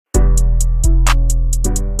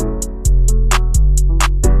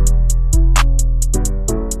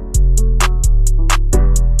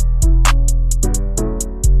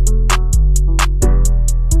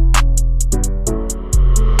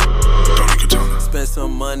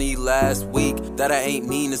some money last week that I ain't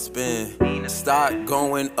mean to spend. Stock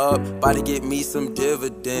going up, about to get me some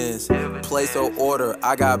dividends. Place an order,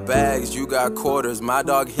 I got bags, you got quarters. My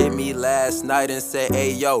dog hit me last night and said,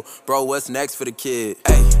 hey yo, bro, what's next for the kid?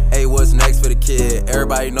 Hey, what's next for the kid?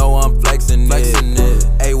 Everybody know I'm flexing it.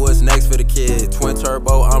 Hey, what's next for the kid? Twin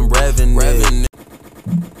turbo, I'm revving it.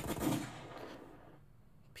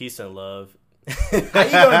 Peace and love. How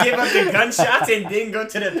you gonna give up the gunshots and then go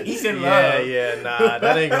to the peace and love? Yeah, nah,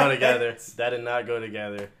 that ain't go together. That did not go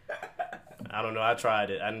together. I don't know. I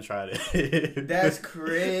tried it. I didn't try it. That's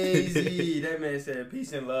crazy. That man said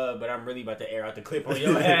peace and love, but I'm really about to air out the clip on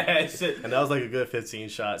your ass. And that was like a good 15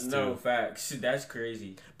 shots, too. No, facts. That's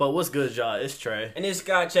crazy. But what's good, y'all? It's Trey. And it's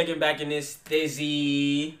Scott checking back in this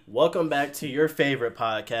Thizzy. Welcome back to your favorite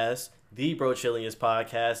podcast, The Brochillians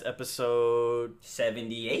Podcast, episode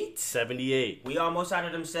 78? 78. We almost out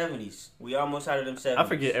of them 70s. I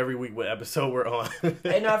forget every week what episode we're on.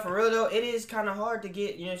 Hey, no, for real though, it is kind of hard to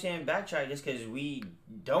get, you know what I'm saying, backtrack just because we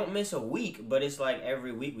don't miss a week, but it's like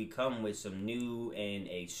every week we come with some new and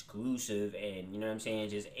exclusive and, you know what I'm saying,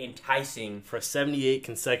 just enticing. For 78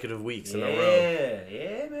 consecutive weeks in a row.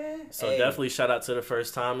 Yeah, man. So definitely shout out to the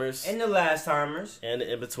first timers. And the last timers. And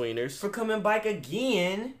the in-betweeners. For coming back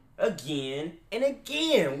again and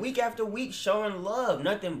again, week after week, showing love,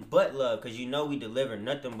 nothing but love, because you know we deliver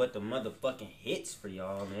nothing but the motherfucking hits for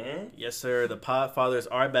y'all, man. Yes, sir. The Podfathers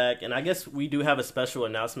are back, and I guess we do have a special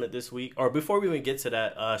announcement this week. Or before we even get to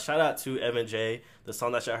that, shout out to Evan J, the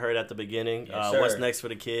song that y'all heard at the beginning. Yes, What's Next for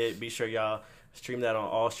the Kid? Be sure y'all stream that on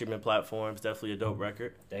all streaming platforms. Definitely a dope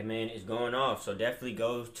record. That man is going off, so definitely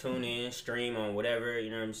go tune in, stream on whatever,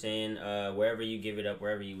 you know what I'm saying, wherever you give it up,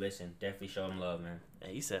 wherever you listen. Definitely show them love, man.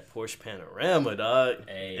 Hey, he said Porsche Panorama, dog.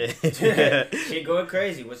 Hey, shit going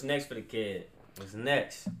crazy. What's next for the kid? What's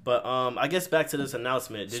next? But I guess back to this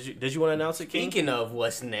announcement. Did you want to announce it, King? Speaking of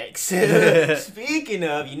what's next, speaking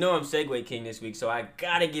of, you know I'm Segway King this week, so I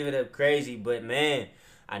gotta give it up crazy. But man,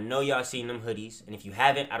 I know y'all seen them hoodies, and if you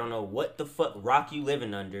haven't, I don't know what the fuck rock you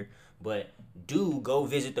living under, but do go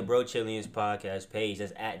visit the Brochillians podcast page.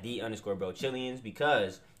 That's at @the_Brochillians,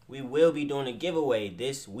 because we will be doing a giveaway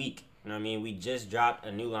this week. You know what I mean? We just dropped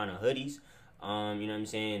a new line of hoodies. You know what I'm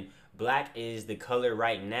saying? Black is the color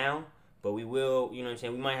right now, but we will, you know what I'm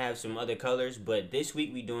saying? We might have some other colors, but this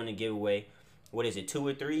week we doing a giveaway. What is it, 2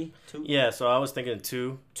 or 3? 2? Yeah, so I was thinking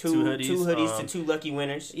two hoodies. 2 hoodies to 2 lucky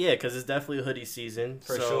winners. Yeah, because it's definitely a hoodie season.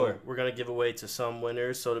 For sure. We're going to give away to some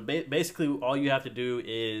winners. So basically all you have to do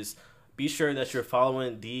is be sure that you're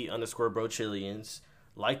following _Brochillians,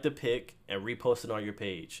 like the pic, and repost it on your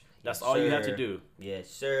page. That's all you have to do. Yes,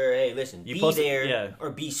 sir. Hey, listen, be there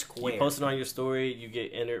or be square. You post it on your story, you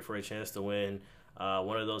get entered for a chance to win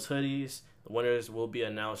one of those hoodies. The winners will be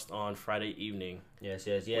announced on Friday evening. Yes.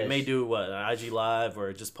 We may do, an IG Live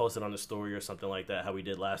or just post it on the story or something like that, how we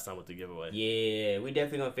did last time with the giveaway. Yeah, we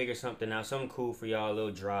definitely going to figure something out, something cool for y'all, a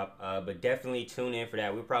little drop. But definitely tune in for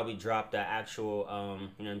that. We'll probably drop the actual,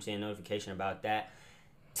 you know what I'm saying, notification about that.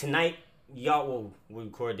 Tonight, y'all will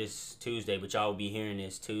record this Tuesday, but y'all will be hearing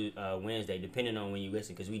this Wednesday, depending on when you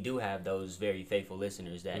listen, because we do have those very faithful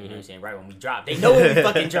listeners that, you know what I'm saying, right when we drop, they know when we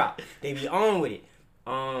fucking drop. They be on with it.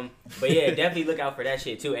 But yeah, definitely look out for that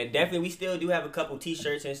shit too. And definitely we still do have a couple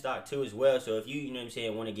t-shirts in stock too as well. So if you know what I'm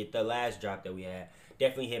saying, want to get the last drop that we had,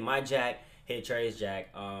 definitely hit my Jack, hit Trey's Jack,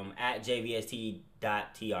 at jvst.tre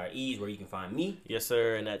is where you can find me. Yes,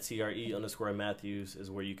 sir. And at TRE_Matthews is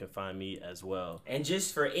where you can find me as well. And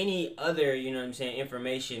just for any other, you know what I'm saying,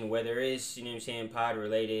 information, whether it's, you know what I'm saying, pod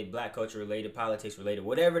related, black culture related, politics related,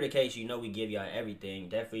 whatever the case, you know we give y'all everything.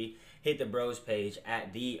 Definitely hit the bros page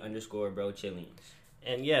at @the_Brochillians.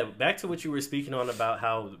 And yeah, back to what you were speaking on about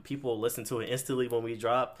how people listen to it instantly when we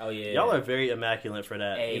drop. Oh yeah, y'all are very immaculate for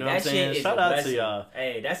that. Hey, you know what I'm saying? Shout out to y'all.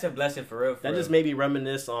 Hey, that's a blessing for real. That just made me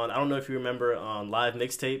reminisce on. I don't know if you remember on live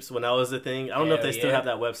mixtapes when that was the thing. I don't know if they still have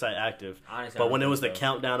that website active. Honestly, but when it was the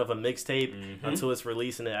countdown of a mixtape until it's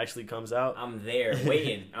released and it actually comes out, I'm there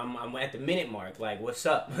waiting. I'm at the minute mark. Like, what's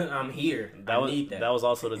up? I'm here. I need that. That was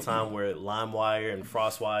also the time where LimeWire and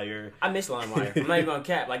FrostWire. I miss LimeWire. I'm not even gonna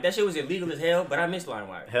cap. Like, that shit was illegal as hell, but I miss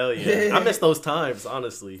LimeWire. Hell yeah. I miss those times,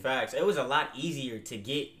 honestly. Facts. It was a lot easier to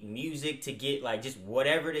get music, to get, like, just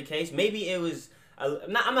whatever the case. Maybe it was, I'm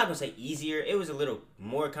not going to say easier. It was a little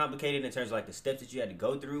more complicated in terms of, like, the steps that you had to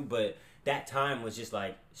go through. But that time was just,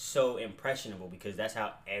 like, so impressionable because that's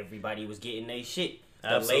how everybody was getting their shit.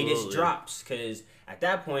 The latest drops. Because at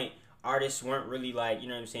that point, artists weren't really, like, you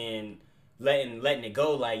know what I'm saying, letting it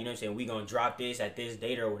go, like, you know what I'm saying, we gonna drop this at this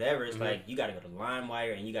date or whatever. It's like, you gotta go to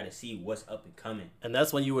LimeWire and you gotta see what's up and coming. And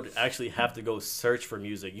that's when you would actually have to go search for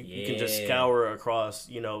music. You can just scour across,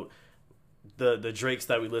 you know, the Drakes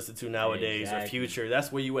that we listen to nowadays or Future.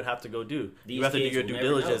 That's where you would have to go do. You have to do your due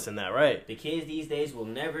diligence in that, right? The kids these days will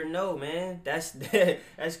never know, man. That's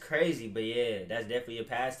crazy, but yeah, that's definitely a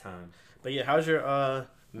pastime. But yeah, how's your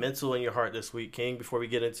mental and your heart this week, King? Before we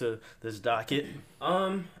get into this docket,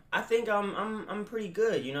 I think I'm pretty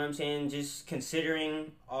good. You know what I'm saying? Just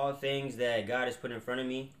considering all things that God has put in front of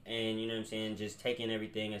me, and you know what I'm saying, just taking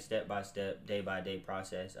everything a step by step, day by day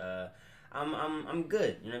process. I'm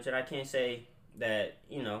good. You know what I'm saying? I can't say that,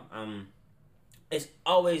 you know, it's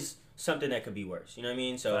always something that could be worse. You know what I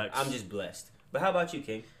mean? So Facts. I'm just blessed. But how about you,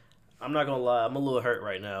 King? I'm not gonna lie, I'm a little hurt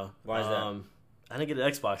right now. Why is that? I didn't get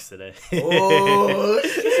an Xbox today. Oh,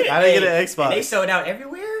 shit. I didn't get an Xbox. And they sold out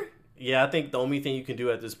everywhere? Yeah, I think the only thing you can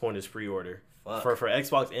do at this point is pre-order. For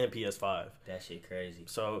Xbox and PS5. That shit crazy.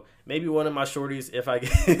 So maybe one of my shorties, if I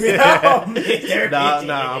get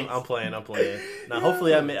I'm playing. Now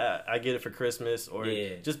hopefully I get it for Christmas or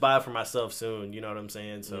just buy it for myself soon. You know what I'm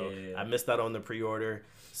saying? So I missed out on the pre-order.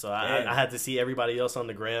 So I had to see everybody else on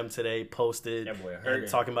the gram today posted and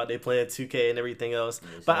talking about they playing 2K and everything else.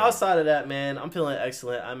 Yes, but outside of that, man, I'm feeling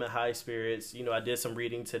excellent. I'm in high spirits. You know, I did some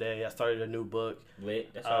reading today. I started a new book.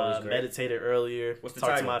 Lit. That's always great. Meditated earlier. What's the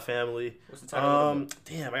Talked title? to my family. What's the title?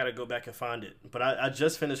 Damn, I gotta go back and find it. But I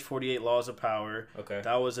just finished 48 Laws of Power. Okay.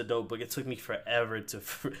 That was a dope book. It took me forever to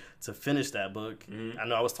finish that book. Mm-hmm. I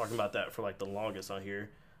know I was talking about that for like the longest on here.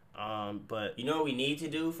 But you know what we need to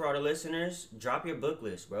do for all the listeners? Drop your book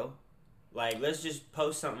list, bro. Like, let's just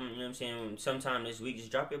post something, you know what I'm saying, sometime this week.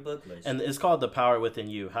 Just drop your book list. And it's called The Power Within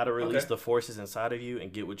You. How to release the forces inside of you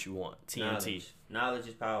and get what you want. TNT. Knowledge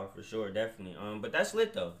is power, for sure, definitely. But that's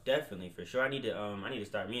lit, though. Definitely, for sure. I need to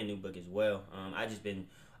start me a new book as well. I just been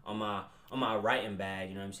on my writing bag,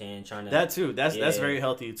 you know what I'm saying? Trying to... That, too. That's very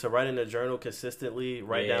healthy. To write in a journal consistently,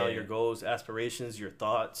 write down your goals, aspirations, your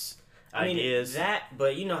thoughts, ideas.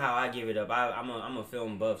 But you know how I give it up. I'm a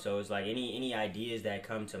film buff, so it's like any ideas that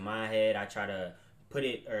come to my head, I try to put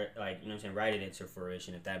it, or like, you know what I'm saying, write it into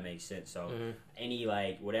fruition, if that makes sense. So any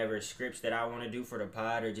like whatever scripts that I want to do for the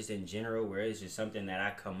pod, or just in general, where it's just something that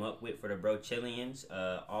I come up with for the Bro Chillians,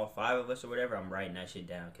 all 5 of us or whatever, I'm writing that shit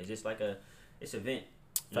down, because it's like it's a vent.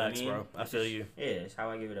 Facts, bro. I feel you. Yeah, it's how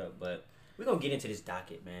I give it up. But we're gonna get into this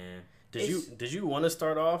docket, man. Did you want to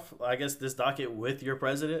start off, I guess, this docket with your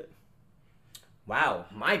president? Wow,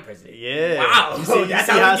 my president. Yeah. Wow. That's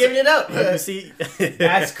how we're giving it up. You see?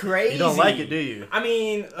 That's crazy. You don't like it, do you? I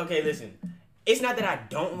mean, okay, listen. It's not that I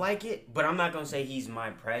don't like it, but I'm not going to say he's my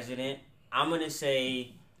president. I'm going to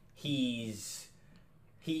say he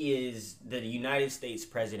is the United States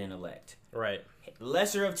president-elect. Right.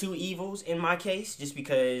 Lesser of two evils in my case, just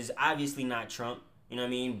because obviously not Trump, you know what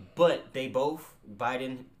I mean? But they both,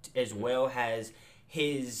 Biden as well, has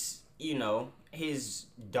his, you know, his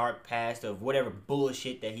dark past of whatever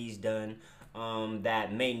bullshit that he's done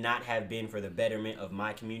that may not have been for the betterment of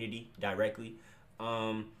my community directly.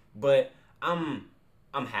 But I'm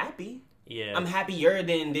happy. Yeah. I'm happier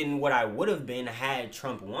than what I would have been had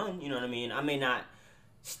Trump won. You know what I mean? I may not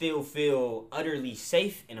still feel utterly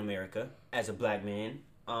safe in America as a black man.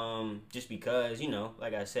 Just because, you know,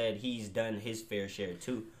 like I said, he's done his fair share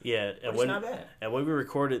too. Yeah, and it's not bad. And when we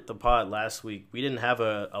recorded the pod last week, we didn't have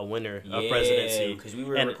a winner of presidency because we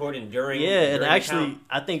were recording during. And actually,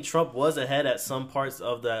 I think Trump was ahead at some parts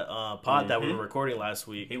of that pod that we were recording last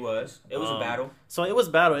week. He was. It was a battle. So it was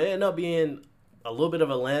a battle. It ended up being a little bit of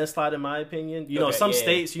a landslide, in my opinion. You know, some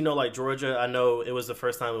states, you know, like Georgia, I know it was the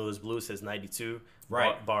first time it was blue since '92.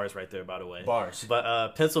 Right. Bars right there, by the way. Bars.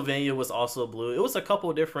 But Pennsylvania was also blue. It was a couple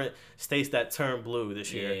of different states that turned blue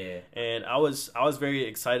this year. Yeah. And I was very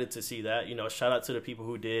excited to see that. You know, shout out to the people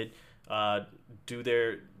who did do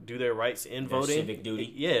their rights in voting. Civic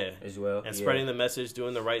duty. Yeah. As well. And spreading the message,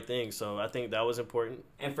 doing the right thing. So I think that was important.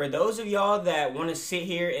 And for those of y'all that want to sit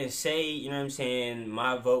here and say, you know what I'm saying,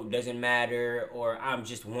 my vote doesn't matter, or I'm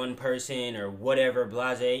just one person, or whatever,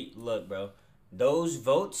 blase, look, bro. Those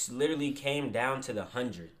votes literally came down to the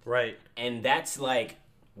 100. Right. And that's like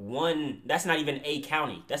that's not even a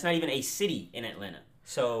county. That's not even a city in Atlanta.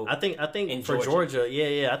 So I think for Georgia,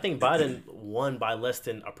 I think Biden won by less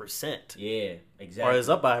than 1%. Yeah, exactly. Or is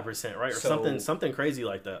up by 1%, right? Or something crazy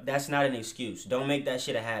like that. That's not an excuse. Don't make that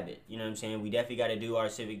shit a habit. You know what I'm saying? We definitely got to do our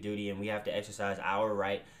civic duty, and we have to exercise our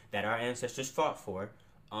right that our ancestors fought for.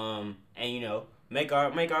 And you know, make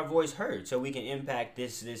our voice heard so we can impact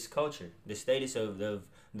this culture, the status of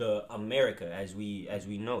the America as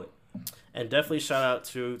we know it. And definitely shout out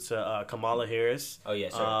to Kamala Harris. Oh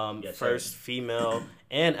yes, sir. First female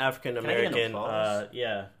and African American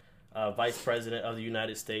Vice President of the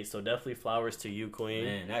United States. So definitely flowers to you, Queen.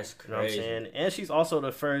 Man, that's crazy. You know what I'm saying? And she's also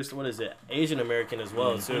the first, Asian American as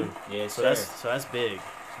well, too. Yes, so that's big.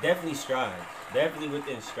 Definitely strides. Definitely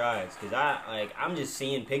within strides. Because I'm just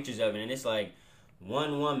seeing pictures of it, and it's like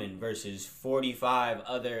one woman versus 45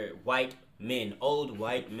 other white men, old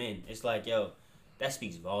white men. It's like, yo, that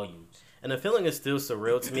speaks volumes. And the feeling is still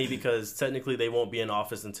surreal to me because technically they won't be in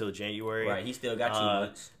office until January. Right, he still got 2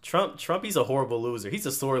 months. Trump, he's a horrible loser. He's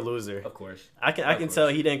a sore loser. Of course. I can tell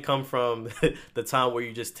he didn't come from the time where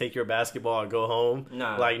you just take your basketball and go home.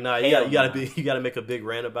 Nah, you gotta make a big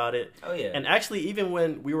rant about it. Oh yeah. And actually, even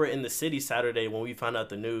when we were in the city Saturday, when we found out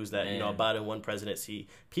the news that Biden won presidency,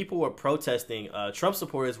 people were protesting. Trump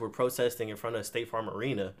supporters were protesting in front of State Farm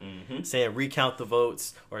Arena, saying recount the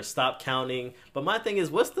votes or stop counting. But my thing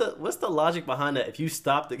is, what's the logic behind that? If you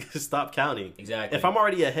stop counting, exactly. If I'm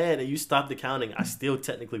already ahead and you stop the counting, I still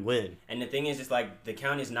technically win. And the thing is, it's like the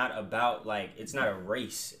count is not about it's not a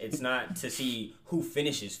race. It's not to see who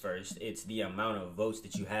finishes first. It's the amount of votes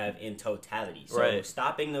that you have in totality. So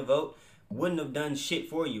stopping the vote wouldn't have done shit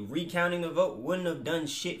for you. Recounting the vote wouldn't have done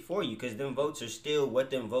shit for you because them votes are still what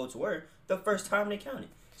them votes were the first time they counted.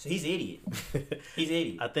 So he's an idiot. He's an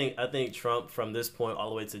idiot. I think Trump, from this point all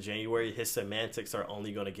the way to January, his semantics are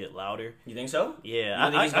only going to get louder. You think so? Yeah,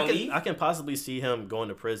 I can possibly see him going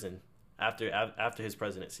to prison after his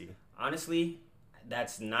presidency. Honestly,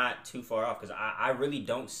 that's not too far off because I really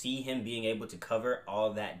don't see him being able to cover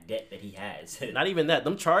all that debt that he has. Not even that.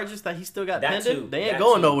 Them charges that he still got pending, they ain't that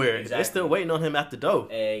going too. nowhere. Exactly. They're still waiting on him at the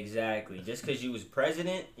door. Exactly. Just because you was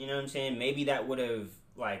president, you know what I'm saying? Maybe that would have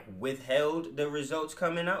withheld the results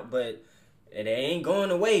coming out, but they ain't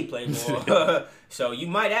going away, Playboy. So you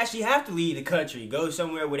might actually have to leave the country, go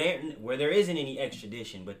somewhere where there isn't any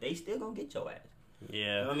extradition, but they still gonna get your ass.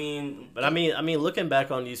 Yeah, I mean, looking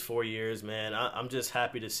back on these 4 years, man, I'm just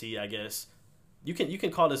happy to see. I guess you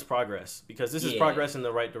can call this progress because this is progress in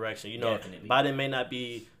the right direction. You know, definitely. Biden may not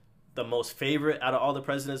be the most favorite out of all the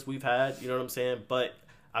presidents we've had. You know what I'm saying? But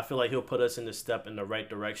I feel like he'll put us in the step in the right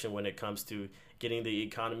direction when it comes to getting the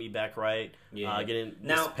economy back right, getting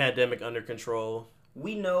this pandemic under control.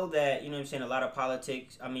 We know that, you know what I'm saying, a lot of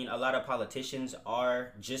politicians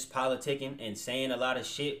are just politicking and saying a lot of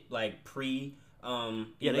shit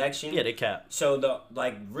election. They cap. So the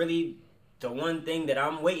one thing that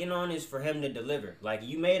I'm waiting on is for him to deliver. Like,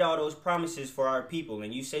 you made all those promises for our people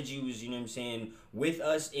and you said you was, you know what I'm saying, with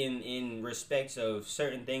us in respects of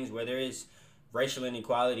certain things, whether it's racial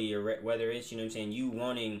inequality or whether it's, you know what I'm saying, you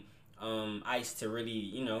wanting ICE to really,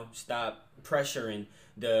 you know, stop pressuring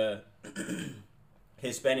the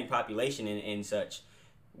Hispanic population and such.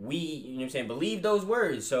 We, you know what I'm saying, believe those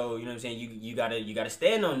words. So, you know what I'm saying, you gotta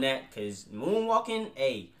stand on that because moonwalking,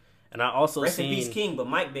 and I also rest in peace, King, but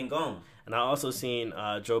Mike been gone. And I also seen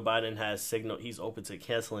Joe Biden has signaled he's open to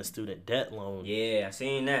canceling student debt loans. Yeah, I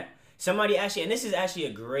seen that. Somebody actually, and this is actually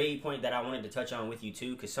a great point that I wanted to touch on with you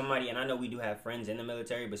too, because somebody, and I know we do have friends in the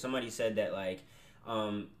military, but somebody said that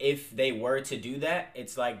if they were to do that,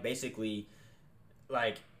 it's basically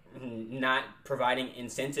not providing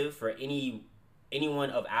incentive for anyone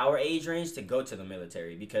of our age range to go to the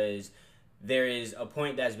military, because there is a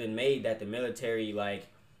point that's been made that the military,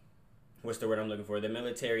 what's the word I'm looking for? The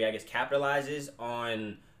military, I guess, capitalizes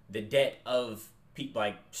on the debt of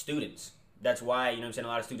people, students. That's why, you know what I'm saying, a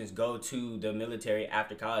lot of students go to the military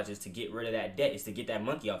after college is to get rid of that debt, is to get that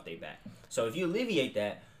monkey off their back. So if you alleviate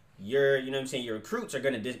that, you know what I'm saying, your recruits are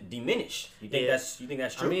going to diminish. You think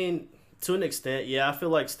that's true? I mean, to an extent, yeah. I feel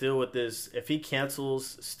like still with this, if he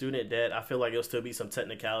cancels student debt, I feel like there'll still be some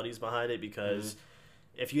technicalities behind it, because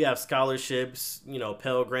if you have scholarships, you know,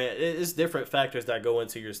 Pell Grant, it's different factors that go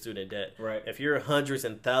into your student debt. Right. If you're hundreds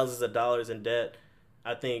and thousands of dollars in debt,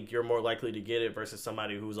 I think you're more likely to get it versus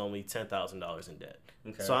somebody who's only $10,000 in debt.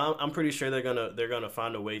 Okay. So I'm pretty sure they're gonna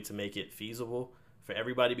find a way to make it feasible for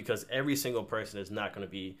everybody, because every single person is not going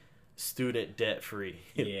to be student debt free.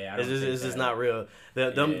 Yeah, this is not real.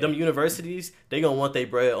 Them universities, they gonna want their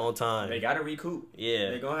bread on time. They gotta recoup. Yeah,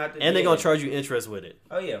 they're gonna have to, and they're gonna charge you interest with it.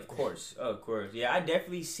 Oh yeah, of course. Yeah, I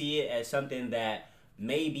definitely see it as something that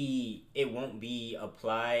maybe it won't be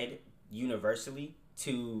applied universally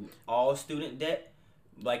to all student debt,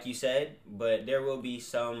 like you said, but there will be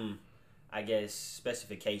some, I guess,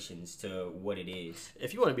 specifications to what it is.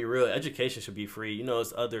 If you want to be real, education should be free. You know,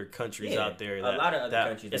 there's other countries out there. A lot of other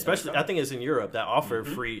countries, especially I think it's in Europe, that offer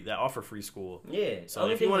free school. Yeah. So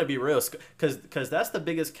if you want to be real, because that's the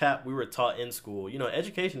biggest cap we were taught in school. You know,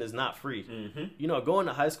 education is not free. You know, going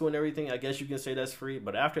to high school and everything, I guess you can say that's free.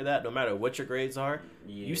 But after that, no matter what your grades are,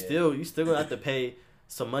 you still gonna have to pay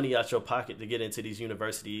some money out your pocket to get into these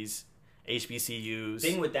universities. HBCUs.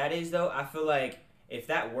 Thing with that is though, I feel like if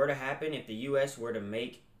that were to happen, if the U.S. were to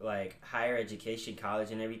make like higher education,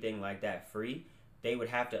 college, and everything like that free, they would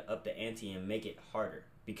have to up the ante and make it harder.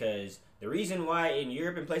 Because the reason why in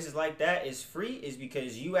Europe and places like that is free is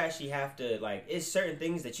because you actually have to, like, it's certain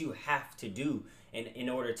things that you have to do in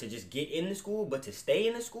order to just get in the school, but to stay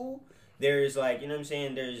in the school, there's like, you know what I'm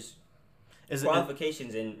saying, there's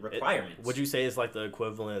qualifications and requirements. Would you say it's like the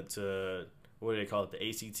equivalent to, what do they call it, the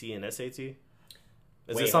ACT and SAT?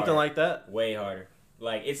 Is it something like that? Way harder.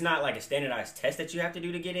 Like, it's not like a standardized test that you have to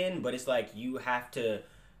do to get in, but it's like you have to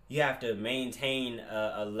maintain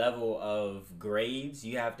a level of grades.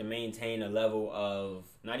 You have to maintain a level of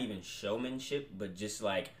not even showmanship, but just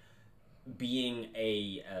like being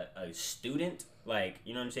a student. Like,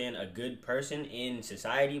 you know what I'm saying? A good person in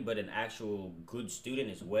society, but an actual good student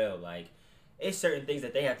as well. Like, it's certain things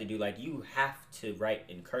that they have to do. Like, you have to write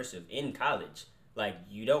in cursive in college. Like,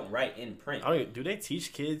 you don't write in print. Do they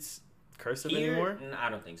teach kids cursive anymore? I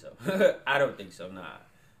don't think so. I don't think so, nah.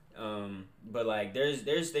 But like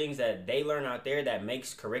there's things that they learn out there that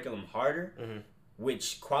makes curriculum harder,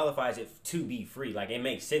 which qualifies it to be free. Like, it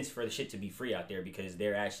makes sense for the shit to be free out there because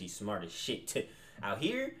they're actually smart as shit. Out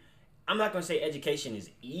here, I'm not gonna say education is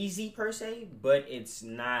easy per se, but it's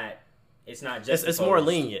not just. It's more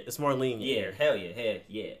lenient. It's more lenient. Yeah, hell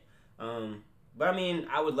yeah. But I mean,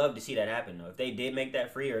 I would love to see that happen though. If they did make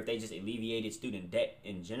that free, or if they just alleviated student debt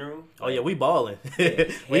in general. Oh yeah, we balling.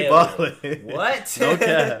 We balling. What? No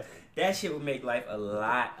cap. That shit would make life a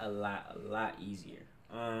lot easier.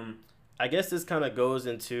 I guess this kind of goes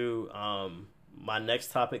into my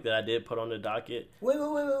next topic that I did put on the docket.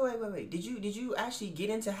 Wait. Did you actually get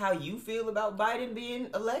into how you feel about Biden being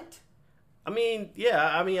elect? I mean,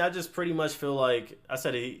 yeah. I mean, I just pretty much feel like I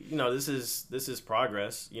said. This is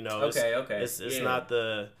progress. Okay. It's not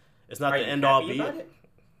the end all be.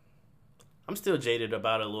 I'm still jaded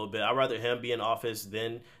about it a little bit. I'd rather him be in office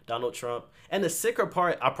than Donald Trump. And the sicker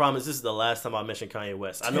part, I promise, this is the last time I mention Kanye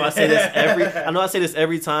West. I know I say this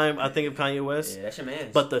every time I think of Kanye West. Yeah, that's your man.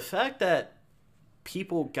 But the fact that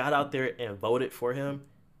people got out there and voted for him,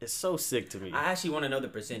 it's so sick to me. I actually want to know the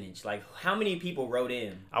percentage. Like, how many people wrote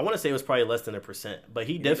in? I want to say it was probably less than 1%, but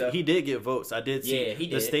he did get votes. I did see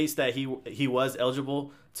the states that he was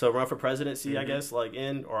eligible to run for presidency. I guess like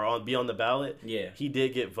be on the ballot. Yeah, he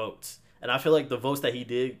did get votes, and I feel like the votes that he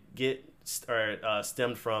did get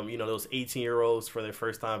stemmed from those 18-year-olds for their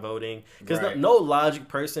first time voting. Because no logic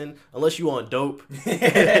person, unless you on dope,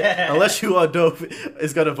 is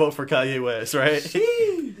gonna vote for Kanye West, right?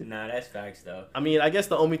 Nah, that's facts though. I mean, I guess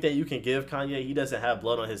the only thing you can give Kanye, he doesn't have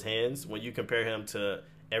blood on his hands when you compare him to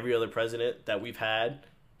every other president that we've had,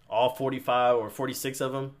 all 45 or 46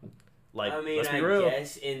 of them. Like, I mean, let's be real.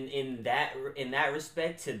 Guess in that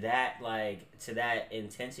respect, to that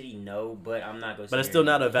intensity, no. But I'm not gonna. But it's still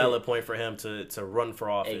not a valid point for him to run for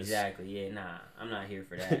office. Exactly. Yeah. Nah, I'm not here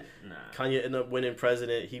for that. Nah. Kanye end up winning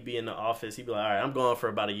president. He'd be in the office. He'd be like, all right, I'm going for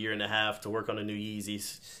about a year and a half to work on the new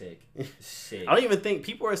Yeezys. Sick. I don't even think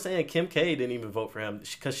people are saying Kim K didn't even vote for him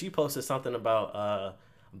because she posted something about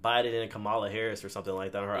Biden and Kamala Harris or something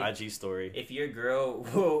like that on her IG story. If your girl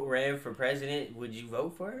ran for president, would you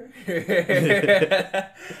vote for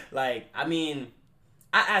her? Like, I mean,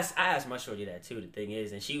 I asked my shorty that too. The thing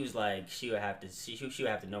is, and she was like, she would have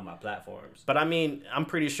to know my platforms. But I mean, I'm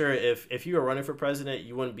pretty sure if you were running for president,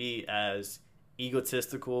 you wouldn't be as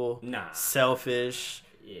egotistical, selfish,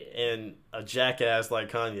 and a jackass like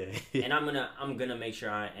Kanye. And I'm gonna make sure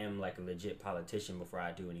I am like a legit politician before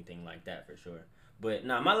I do anything like that for sure. But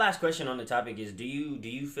now, my last question on the topic is: Do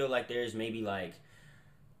you feel like there's maybe like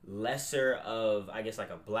lesser of, I guess,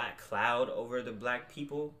 like a black cloud over the black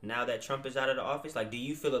people now that Trump is out of the office? Like, do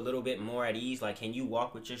you feel a little bit more at ease? Like, can you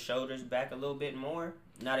walk with your shoulders back a little bit more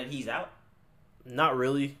now that he's out? Not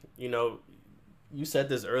really. You said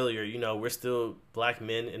this earlier, we're still black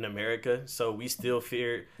men in America, so we still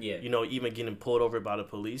fear, even getting pulled over by the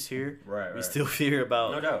police here. Right. We still fear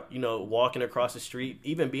about, no doubt. Walking across the street,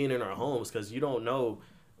 even being in our homes, because you don't know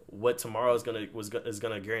what tomorrow is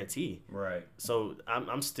gonna guarantee. Right. So I'm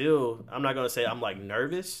not gonna say I'm like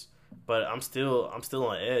nervous, but I'm still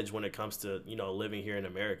on edge when it comes to living here in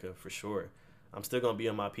America for sure. I'm still going to be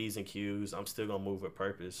on my P's and Q's. I'm still going to move with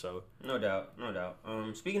purpose. So No doubt.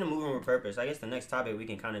 Speaking of moving with purpose, I guess the next topic we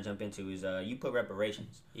can kind of jump into is you put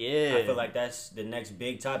reparations. Yeah. I feel like that's the next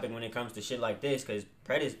big topic when it comes to shit like this, because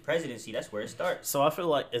presidency, that's where it starts. So I feel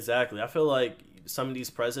like some of these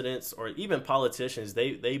presidents or even politicians,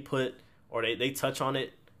 they put or they touch on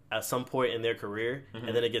it at some point in their career,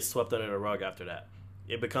 and then it gets swept under the rug after that.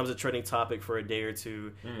 It becomes a trending topic for a day or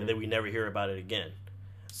two, and then we never hear about it again.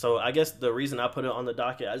 So I guess the reason I put it on the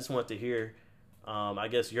docket, I just want to hear, I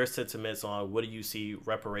guess, your sentiments on what do you see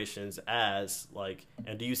reparations as, like,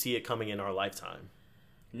 and do you see it coming in our lifetime?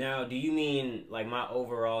 Now, do you mean like my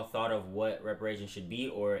overall thought of what reparations should be,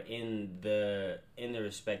 or in the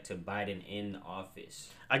respect to Biden in office?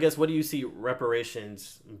 I guess, what do you see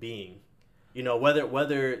reparations being? You know, whether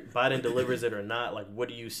Biden delivers it or not, like, what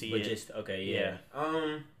do you see? But just okay, yeah.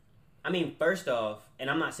 I mean, first off, and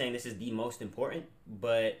I'm not saying this is the most important,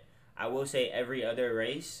 but I will say every other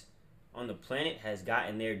race on the planet has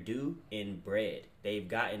gotten their due in bread. They've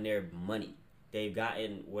gotten their money. They've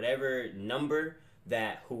gotten whatever number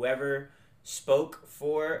that whoever spoke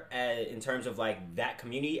for in terms of like that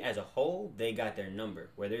community as a whole, they got their number.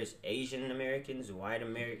 Whether it's Asian Americans, white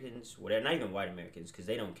Americans, whatever, not even white Americans because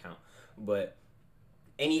they don't count, but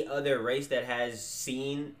any other race that has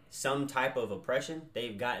seen some type of oppression,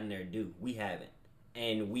 they've gotten their due. We haven't.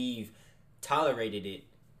 And we've tolerated it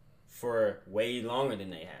for way longer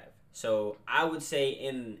than they have. So I would say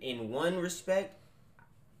in one respect,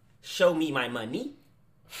 show me my money,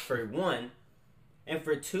 for one. And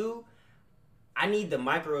for two, I need the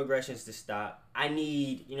microaggressions to stop. I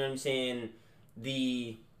need, you know what I'm saying,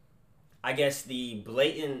 the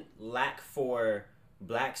blatant lack for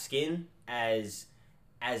black skin as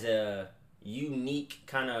a unique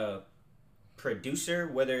kind of producer,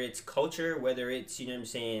 whether it's culture, whether it's, you know what I'm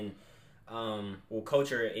saying,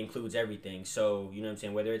 culture includes everything. So, you know what I'm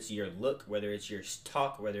saying, whether it's your look, whether it's your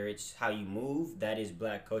talk, whether it's how you move, that is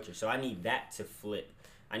black culture. So I need that to flip.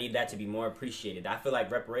 I need that to be more appreciated. I feel like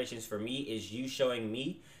reparations for me is you showing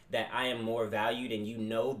me that I am more valued and you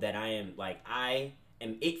know that I am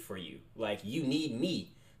it for you. Like, you need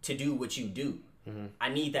me to do what you do. Mm-hmm. I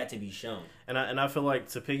need that to be shown. And I feel like,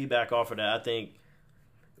 to piggyback off of that, I think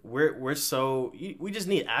we just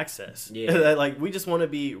need access. Yeah. Like, we just want to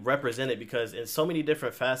be represented because in so many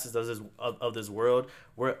different facets of this world,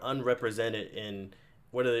 we're unrepresented in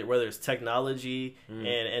whether it's technology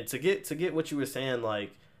and to get what you were saying,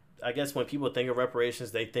 like, I guess when people think of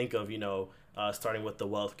reparations, they think of, starting with the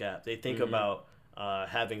wealth gap. They think about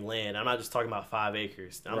having land. I'm not just talking about 5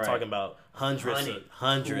 acres. I'm talking about hundreds.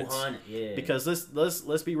 Yeah. Because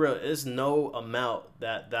let's be real. There's no amount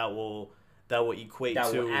that will equate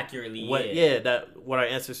that to will accurately what our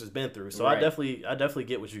ancestors been through. So right. I definitely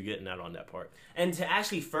get what you're getting at on that part. And to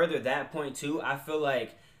actually further that point too, I feel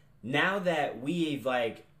like now that we've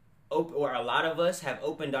or a lot of us have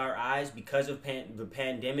opened our eyes because of the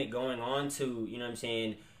pandemic going on to, you know what I'm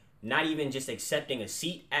saying, not even just accepting a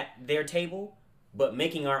seat at their table, but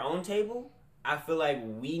making our own table. I feel like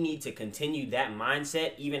we need to continue that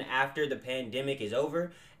mindset even after the pandemic is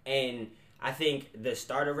over. And I think a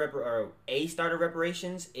start of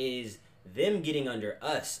reparations is them getting under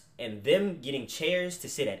us and them getting chairs to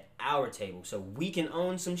sit at our table so we can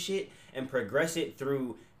own some shit and progress it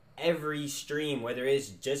through every stream, whether it's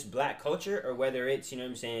just black culture or whether it's, you know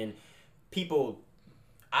what I'm saying, people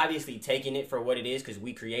obviously taking it for what it is because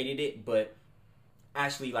we created it, but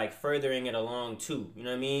actually furthering it along too. You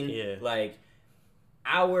know what I mean? Yeah. Like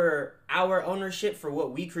our ownership for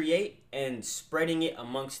what we create and spreading it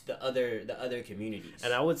amongst the other communities.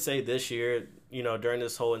 And I would say this year, during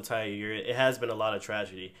this whole entire year, it has been a lot of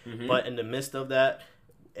tragedy. Mm-hmm. But in the midst of that,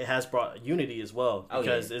 it has brought unity as well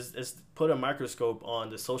because it's put a microscope on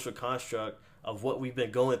the social construct of what we've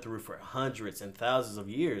been going through for hundreds and thousands of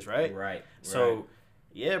years, right? Right. So,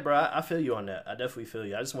 yeah, bro, I feel you on that. I definitely feel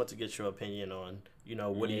you. I just want to get your opinion on,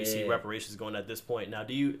 what do you see reparations going at this point? Now,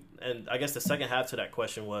 and I guess the second half to that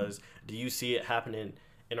question was, do you see it happening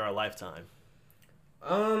in our lifetime?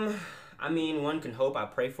 I mean, one can hope. I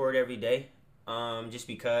pray for it every day. Just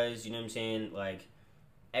because, you know what I'm saying,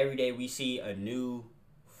 every day we see a new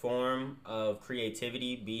form of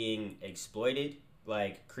creativity being exploited,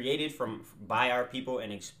 created by our people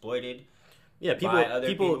and exploited. Yeah,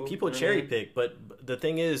 people cherry pick, but the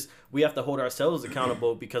thing is, we have to hold ourselves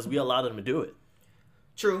accountable because we allow them to do it.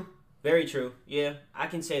 True, very true. Yeah, I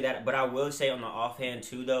can say that, but I will say on the offhand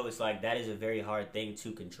too, though, it's that is a very hard thing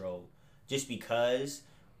to control, just because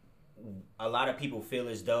a lot of people feel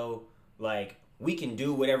as though we can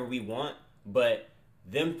do whatever we want, but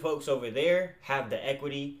them folks over there have the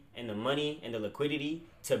equity and the money and the liquidity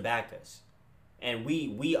to back us. And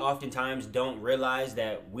we oftentimes don't realize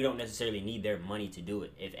that we don't necessarily need their money to do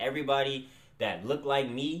it. If everybody that looked like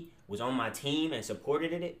me was on my team and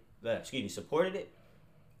supported it,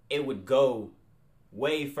 it would go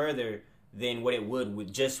way further than what it would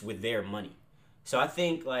with their money. So I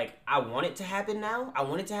think I want it to happen now. I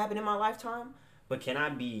want it to happen in my lifetime. But can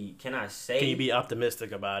you be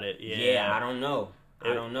optimistic about it? Yeah, I don't know.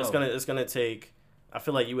 It's gonna take. I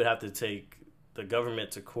feel like you would have to take the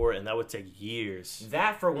government to court, and that would take years.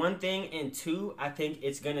 That for one thing, and two, I think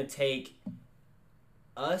it's gonna take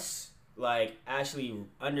us like actually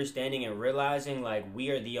understanding and realizing like we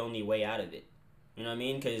are the only way out of it. You know what I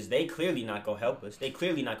mean? Because they clearly not gonna help us. They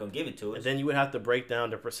clearly not gonna give it to us. And then you would have to break down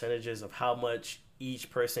the percentages of how much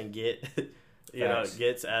each person gets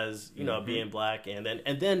as being black, and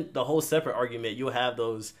then the whole separate argument, you'll have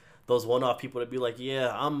those one-off people to be like,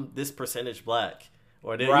 yeah, I'm this percentage black,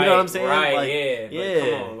 or you know what I'm saying? Right, like, yeah. But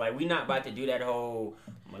come on, like we not about to do that whole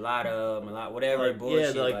mulatto, whatever like,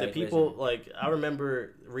 bullshit. Yeah, like the people, listen. like I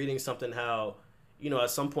remember reading something how,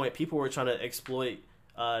 at some point people were trying to exploit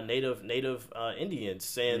native Indians,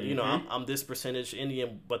 saying, I'm this percentage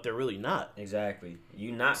Indian, but they're really not. Exactly.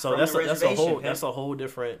 You not so from that's the reservation, that's a whole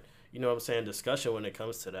different discussion when it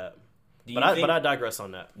comes to that. But I I digress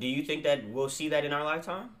on that. Do you think that we'll see that in our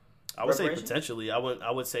lifetime? I would say potentially. I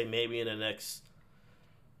would say maybe in the next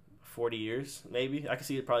 40 years, maybe. I can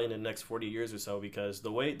see it probably in the next 40 years or so, because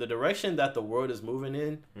the direction that the world is moving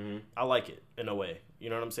in, I like it in a way. You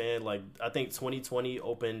know what I'm saying? Like, I think 2020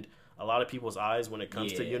 opened a lot of people's eyes when it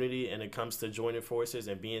comes to unity and it comes to joining forces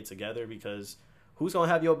and being together, because who's going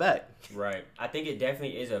to have your back? Right. I think it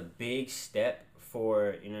definitely is a big step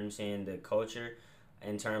for, the culture,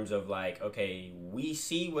 in terms of like, okay, we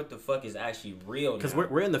see what the fuck is actually real now. Because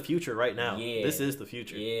we're in the future right now. Yeah. This is the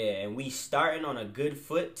future. Yeah, and we starting on a good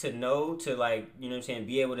foot to know, to like,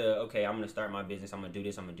 be able to, okay, I'm going to start my business, I'm going to do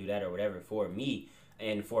this, I'm going to do that, or whatever, for me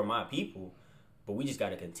and for my people. But we just got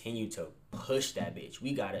to continue to push that bitch.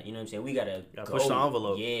 We got to, we got to go. Push the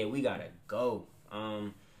envelope. Yeah, we got to go.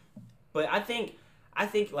 But I think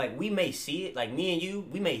like we may see it, like me and you,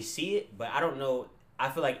 we may see it, but I don't know. I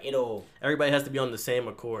feel like everybody has to be on the same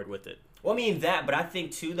accord with it. Well, I mean that, but I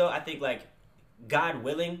think too, though, like, God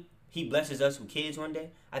willing, he blesses us with kids one day.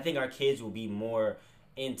 I think our kids will be more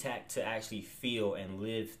intact to actually feel and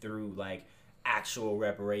live through, like, actual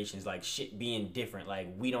reparations, like shit being different. Like,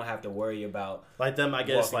 we don't have to worry about, like, them, I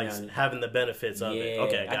guess, like having the benefits of it.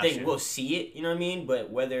 Okay, I think we'll see it, you know what I mean? But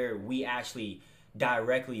whether we actually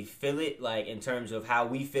directly feel it, like, in terms of how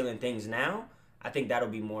we feeling things now, I think that'll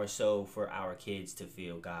be more so for our kids to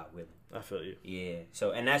feel, God willing. I feel you. Yeah. So,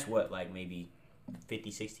 and that's what, like, maybe 50,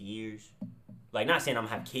 60 years? Like, not saying I'm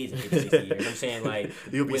going to have kids in 50, 60 years. I'm saying, like,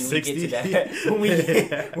 you'll be 60. We get to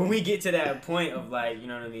that, when we get to that point of, like, you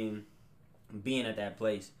know what I mean, being at that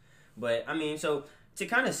place. But, I mean, so, to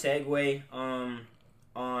kind of segue on,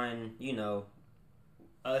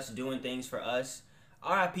 us doing things for us,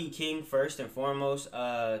 R.I.P. King first and foremost.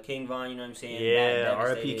 King Von, you know what I'm saying? Yeah,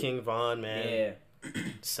 R.I.P. King Von, man. Yeah.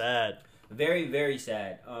 Sad. Very, very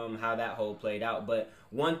sad how that whole played out. But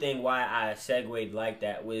one thing why I segued like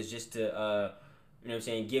that was just to,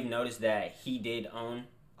 give notice that he did own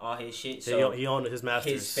all his shit. So he owned his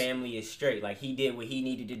masters. His family is straight. Like, he did what he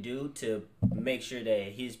needed to do to make sure that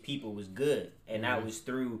his people was good. And that was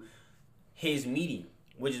through his medium.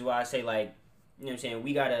 Which is why I say, like,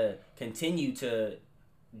 we got to continue to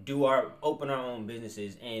open our own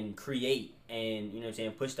businesses and create and,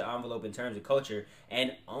 push the envelope in terms of culture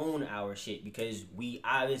and own our shit, because we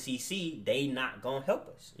obviously see they not gonna help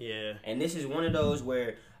us. Yeah. And this is one of those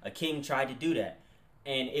where a king tried to do that.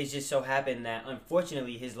 And it just so happened that,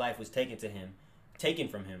 unfortunately, his life was taken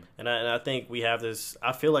from him. And I think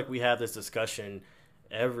I feel like we have this discussion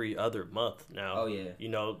every other month now. Oh, yeah.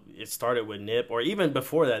 It started with Nip, or even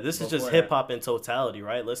before that. This is just hip-hop in totality,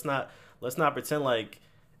 right? Let's not pretend like,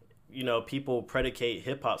 people predicate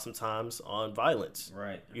hip-hop sometimes on violence.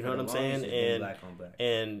 Right. You know what I'm saying?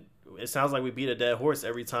 And it sounds like we beat a dead horse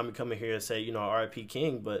every time we come in here and say, R.I.P.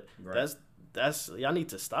 King, but that's y'all need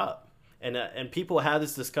to stop. And people have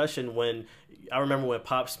this discussion when, I remember when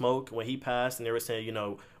Pop Smoke, when he passed, and they were saying,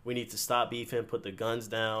 we need to stop beefing, put the guns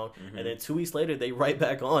down. Mm-hmm. And then 2 weeks later, they right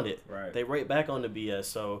back on it. Right. They right back on the BS.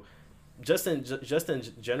 So just in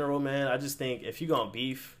general, man, I just think if you're going to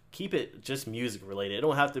beef, keep it just music related. It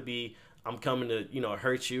don't have to be, I'm coming to,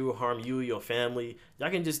 hurt you, harm you, your family.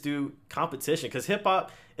 Y'all can just do competition, because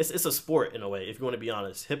hip-hop, it's a sport in a way, if you want to be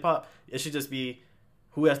honest. Hip-hop, it should just be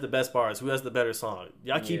who has the best bars, who has the better song.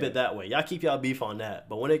 Y'all keep it that way. Y'all keep y'all beef on that.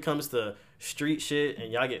 But when it comes to street shit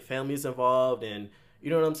and y'all get families involved, and you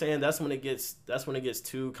know what I'm saying, that's when it gets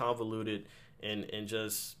too convoluted and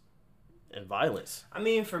violence. I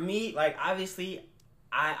mean, for me, like, obviously,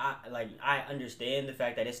 I understand the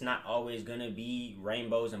fact that it's not always gonna be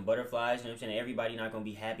rainbows and butterflies. You know what I'm saying? Everybody not gonna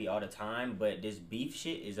be happy all the time, but this beef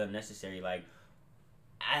shit is unnecessary. Like,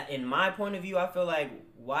 in my point of view, I feel like,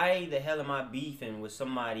 why the hell am I beefing with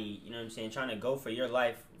somebody, you know what I'm saying, trying to go for your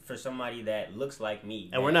life for somebody that looks like me.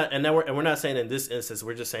 And we're not saying in this instance.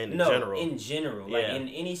 We're just saying in general. In general, like in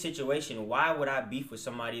any situation, why would I beef with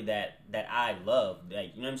somebody that I love?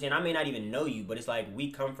 Like, you know what I'm saying? I may not even know you, but it's like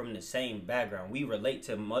we come from the same background. We relate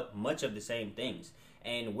to much of the same things,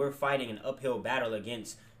 and we're fighting an uphill battle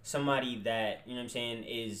against somebody that, you know what I'm saying,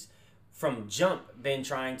 is from jump been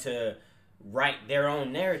trying to write their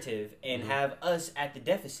own narrative and have us at the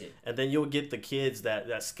deficit. And then you'll get the kids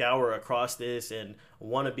that scour across this and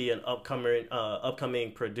want to be an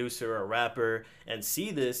upcoming producer or rapper and see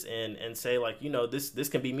this and say, like, you know, this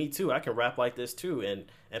can be me too. I can rap like this too, and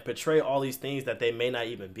portray all these things that they may not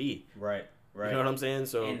even be. Right. You know what I'm saying?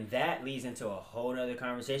 So, and that leads into a whole other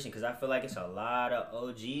conversation, because I feel like it's a lot of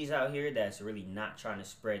OGs out here that's really not trying to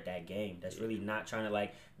spread that game. That's really not trying to,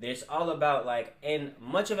 like, there's all about, like, and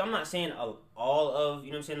much of, I'm not saying all of,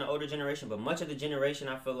 you know what I'm saying, the older generation, but much of the generation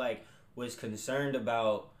I feel like was concerned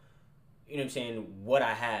about, you know what I'm saying, what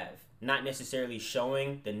I have. Not necessarily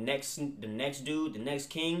showing the next dude, the next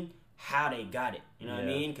king, how they got it. You know what I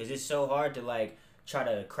mean? Because it's so hard to, like, try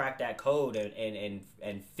to crack that code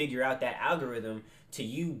and figure out that algorithm to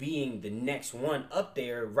you being the next one up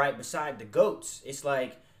there right beside the GOATs. It's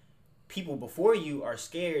like people before you are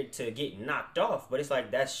scared to get knocked off, but it's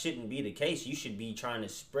like that shouldn't be the case. You should be trying to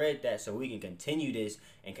spread that so we can continue this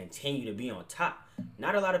and continue to be on top.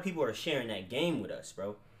 Not a lot of people are sharing that game with us,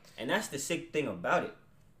 bro. And that's the sick thing about it.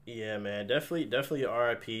 Yeah, man, definitely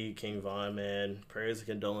R.I.P. King Von, man. Prayers and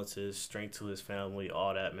condolences, strength to his family,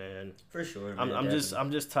 all that, man. For sure, man. I'm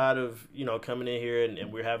just tired of, you know, coming in here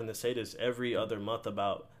and we're having to say this every other month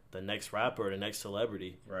about the next rapper or the next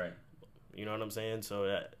celebrity. Right. You know what I'm saying? So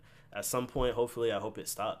at some point, hopefully, I hope it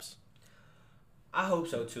stops. I hope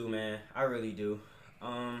so too, man. I really do.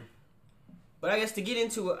 But I guess to get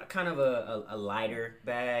into a kind of a lighter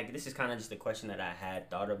bag, this is kind of just a question that I had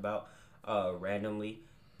thought about randomly.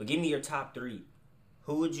 But give me your top 3.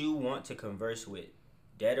 Who would you want to converse with,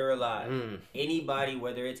 dead or alive? Anybody,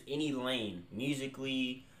 whether it's any lane,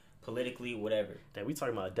 musically, politically, whatever. Damn, we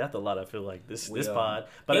talking about death a lot. I feel like this pod,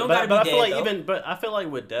 but I feel like I feel like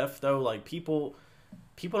with death though, like people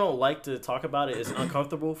don't like to talk about it. It's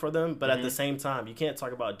uncomfortable for them. But at the same time, you can't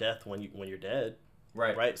talk about death when you're dead.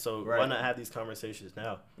 Right. So why not have these conversations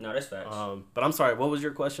now? No, that's facts. But I'm sorry. What was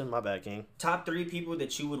your question? My bad, King. Top 3 people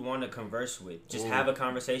that you would want to converse with. Just have a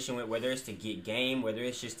conversation with, whether it's to get game, whether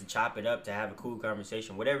it's just to chop it up, to have a cool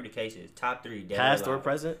conversation, whatever the case is. Top 3, dead past or alive. Or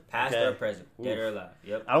present. Past or present, dead or alive.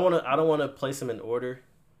 Yep. I don't want to place them in order.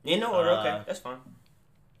 In no order. Okay, that's fine.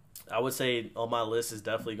 I would say on my list is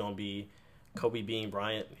definitely gonna be Kobe Bean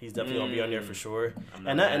Bryant. He's definitely gonna be on there for sure.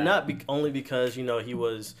 Only because, you know, he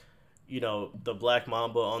was, you know, the Black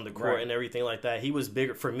Mamba on the court and everything like that. He was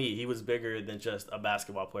bigger for me. He was bigger than just a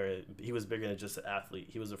basketball player. He was bigger than just an athlete.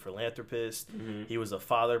 He was a philanthropist. He was a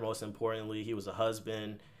father, most importantly. He was a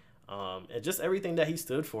husband. And just everything that he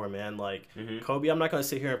stood for, man. Like, Kobe, I'm not going to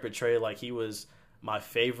sit here and portray like he was my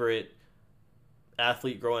favorite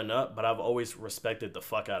athlete growing up, but I've always respected the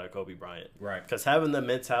fuck out of Kobe Bryant. Right. Because having the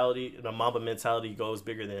mentality, the Mamba mentality goes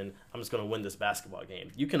bigger than, I'm just going to win this basketball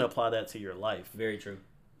game. You can apply that to your life. Very true.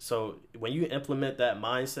 So when you implement that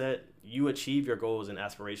mindset, you achieve your goals and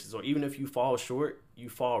aspirations. Or even if you fall short, you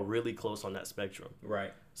fall really close on that spectrum.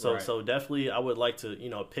 Right. So definitely I would like to, you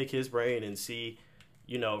know, pick his brain and see,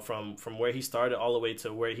 you know, from where he started all the way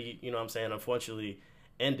to where he, you know what I'm saying, unfortunately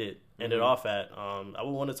ended off at. I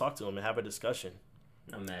would want to talk to him and have a discussion.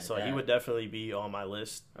 I'm mad at So that. he would definitely be on my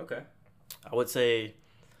list. Okay. I would say,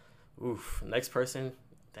 next person,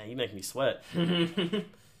 dang, you make me sweat.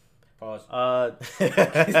 Pause.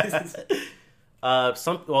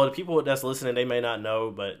 The people that's listening, they may not know,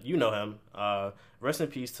 but you know him. Rest in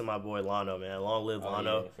peace to my boy Lano, man. Long live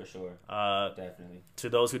Lano. Yeah, for sure. Definitely. To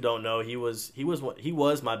those who don't know, he was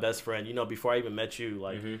my best friend. You know, before I even met you,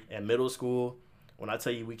 like in middle school, when I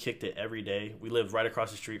tell you we kicked it every day. We lived right across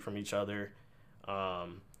the street from each other.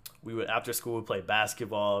 We would, after school, we'd play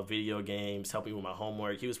basketball, video games, help me with my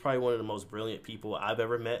homework. He was probably one of the most brilliant people I've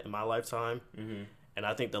ever met in my lifetime. And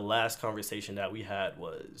I think the last conversation that we had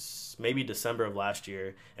was maybe December of last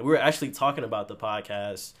year. And we were actually talking about the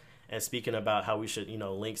podcast and speaking about how we should, you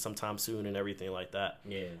know, link sometime soon and everything like that.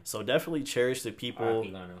 Yeah. So definitely cherish the people.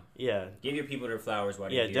 Yeah. Give your people their flowers while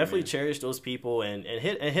they're here. Yeah, definitely cherish those people and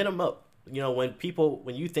hit them up. You know, when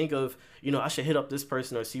you think of, you know, I should hit up this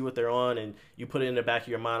person or see what they're on, and you put it in the back of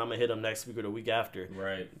your mind, I'm going to hit them next week or the week after.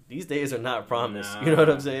 Right. These days are not promised. You know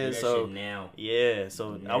what I'm saying? So now. Yeah.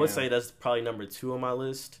 So now. I would say that's probably number 2 on my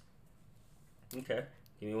list. Okay.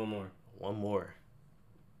 Give me one more. One more.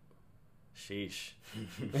 Sheesh.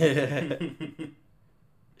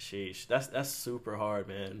 Sheesh. That's super hard,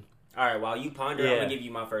 man. All right, while you ponder, I'm gonna give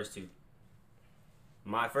you my first two.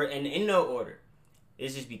 My first, and in no order.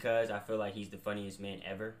 It's just because I feel like he's the funniest man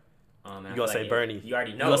ever. You gonna say Bernie? You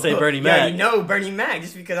already know. You gonna say Bernie Mac? You already know Bernie Mac.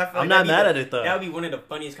 Just because I feel like I'm not mad at it though. That would be one of the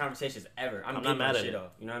funniest conversations ever. I'm not mad at it.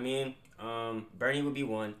 Off. You know what I mean? Bernie would be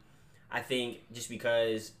one. I think just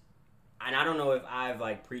because, and I don't know if I've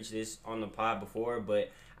like preached this on the pod before, but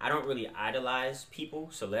I don't really idolize people,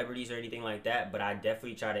 celebrities or anything like that. But I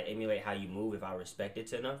definitely try to emulate how you move if I respect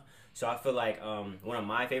it enough. So I feel like one of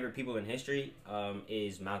my favorite people in history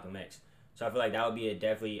is Malcolm X. So I feel like that would be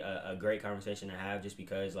definitely a great conversation to have, just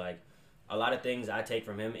because like a lot of things I take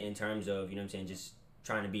from him in terms of, you know what I'm saying, just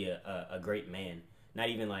trying to be a great man. Not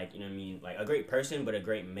even like, you know what I mean, like a great person, but a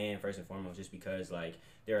great man first and foremost, just because like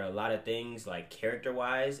there are a lot of things like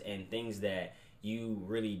character-wise and things that you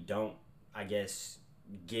really don't, I guess,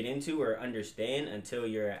 get into or understand until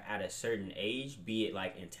you're at a certain age, be it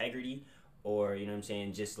like integrity or, you know what I'm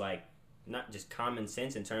saying, just like not just common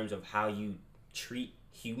sense in terms of how you treat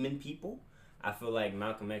human people. I feel like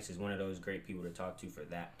Malcolm X is one of those great people to talk to for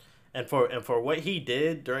that. And for what he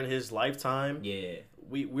did during his lifetime, yeah,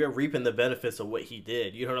 we're reaping the benefits of what he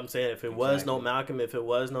did. You know what I'm saying? If it was no Malcolm, if it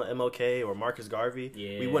was no MLK or Marcus Garvey,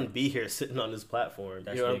 we wouldn't be here sitting on this platform.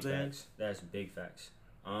 That's you know what I'm saying? Facts. That's big facts.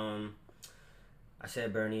 I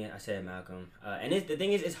said Bernie, I said Malcolm, and the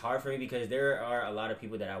thing is, it's hard for me because there are a lot of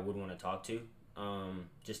people that I would want to talk to,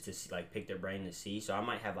 just to like pick their brain to see. So I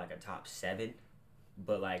might have like a top 7.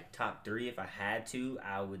 But like top 3, if I had to,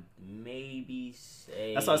 I would maybe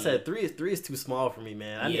say. That's what I said. Three is too small for me,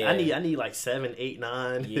 man. I need like 7, 8,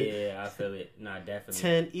 9. Yeah, I feel it. Nah, definitely.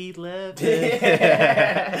 10, 11.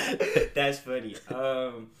 That's funny.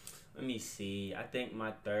 Let me see. I think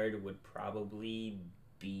my third would probably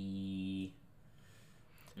be.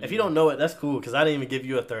 If you don't know it, that's cool because I didn't even give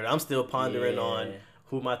you a third. I'm still pondering on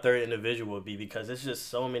who my third individual would be because it's just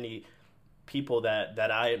so many people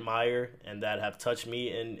that I admire and that have touched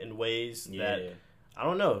me in ways that I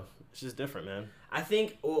don't know. It's just different, man. I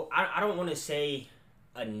think, well, I don't want to say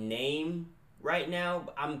a name right now,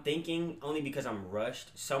 but I'm thinking only because I'm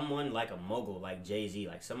rushed. Someone like a mogul, like Jay-Z,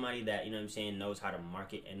 like somebody that, you know what I'm saying, knows how to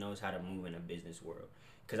market and knows how to move in a business world.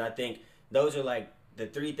 Because I think those are like the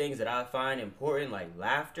 3 things that I find important, like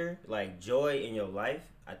laughter, like joy in your life.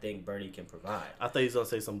 I think Bernie can provide. I thought he was gonna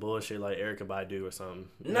say some bullshit like Erykah Badu or something.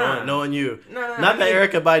 Nah, knowing you, nah, not that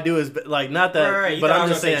Erykah Badu is like not that, right. But I'm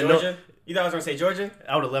just saying. No, you thought I was gonna say Georgia?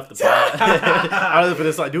 I would have left the pod. I would have been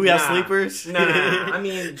just like, do we have sleepers? Nah, I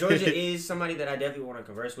mean Georgia is somebody that I definitely want to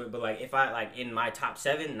converse with, but like if I like in my top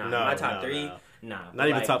 7, my top 3. Nah, not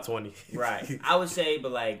even like, top 20. Right. I would say,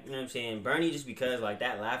 but like, you know what I'm saying, Bernie, just because like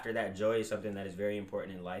that laughter, that joy is something that is very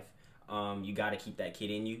important in life. You got to keep that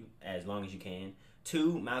kid in you as long as you can.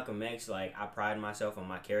 2, Malcolm X, like I pride myself on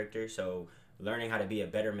my character, so learning how to be a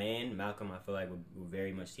better man, Malcolm, I feel like would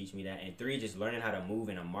very much teach me that. And 3, just learning how to move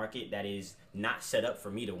in a market that is not set up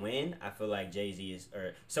for me to win. I feel like Jay-Z is,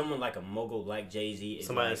 or someone like a mogul like Jay-Z is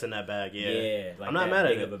somebody like, that's in that bag. Yeah, like I'm not mad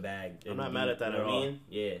at it. Of a bag. I'm not mad at that at all.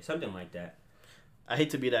 Yeah, something like that. I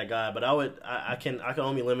hate to be that guy, but I can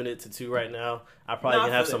only limit it to 2 right now. I probably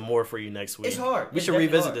can have some more for you next week. It's hard. We should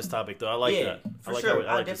revisit this topic though. I like that. For sure.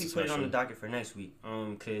 I'll definitely put it on the docket for next week.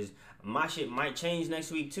 Cause my shit might change next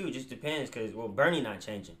week too. Just depends. Cause Bernie not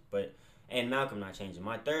changing, and Malcolm not changing.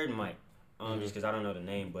 My third might. Just cause I don't know the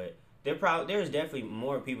name, but there's definitely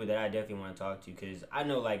more people that I definitely want to talk to. Cause I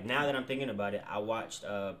know like now that I'm thinking about it, I watched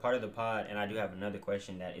part of the pod, and I do have another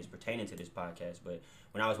question that is pertaining to this podcast, but.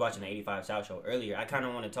 When I was watching the 85 South show earlier, I kind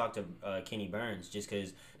of want to talk to Kenny Burns just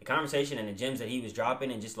because the conversation and the gems that he was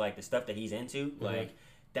dropping and just like the stuff that he's into, like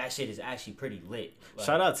that shit is actually pretty lit. Like,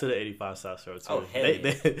 shout out to the 85 South show too. Oh,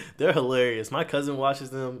 hell they're hilarious. My cousin watches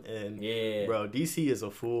them, and bro, DC is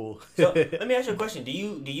a fool. So let me ask you a question: Do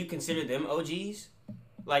you consider them OGs?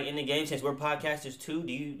 Like in the game, since we're podcasters too,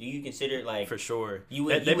 do you consider like for sure?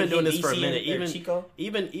 They've been doing this for a minute. Chico?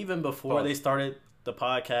 Even before they started the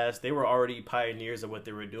podcast, they were already pioneers of what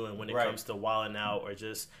they were doing when it comes to wilding out or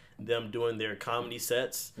just them doing their comedy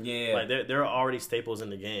sets. Yeah, like they're already staples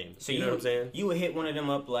in the game. So you know what I'm saying? You would hit one of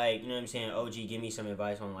them up like, you know what I'm saying, OG, give me some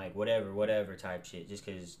advice on like whatever type shit, just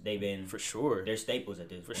because they've been for sure they're staples at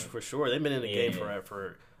this point. For sure, they've been in the game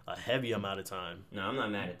for a heavy amount of time. No, I'm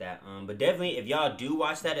not mad at that. But definitely, if y'all do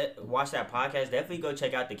watch that podcast, definitely go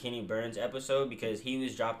check out the Kenny Burns episode because he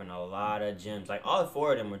was dropping a lot of gems. Like all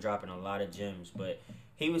 4 of them were dropping a lot of gems, but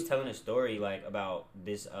he was telling a story like about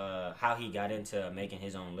this, how he got into making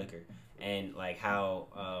his own liquor and like how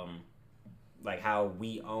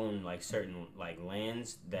we own like certain like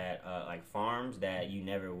lands that like farms that you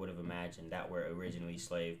never would have imagined that were originally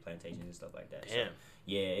slave plantations and stuff like that. Damn. So,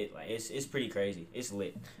 yeah, it's pretty crazy. It's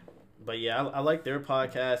lit. But yeah, I like their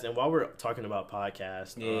podcast. And while we're talking about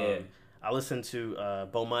podcasts, I listen to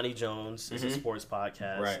Bomani Jones. It's a sports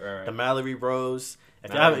podcast. Right. The Mallory Bros.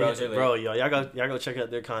 If y'all haven't, bro, y'all go check out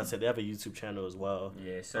their content. They have a YouTube channel as well.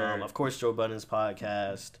 Yes, sir. Of course, Joe Budden's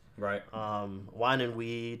podcast. Right. Wine and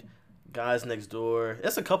Weed, Guys Next Door.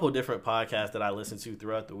 It's a couple of different podcasts that I listen to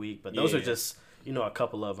throughout the week, but those are just a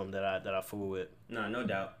couple of them that I fool with. No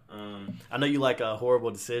doubt. I know you like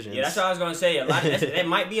Horrible Decisions. Yeah, that's what I was gonna say. A lot. It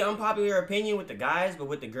might be an unpopular opinion with the guys, but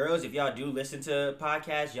with the girls, if y'all do listen to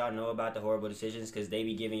podcasts, y'all know about the Horrible Decisions because they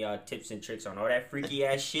be giving y'all tips and tricks on all that freaky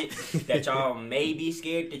ass shit that y'all may be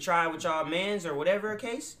scared to try with y'all mans or whatever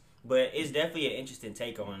case. But it's definitely an interesting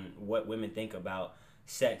take on what women think about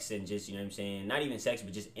sex and just, you know what I'm saying, not even sex,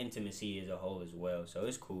 but just intimacy as a whole as well. So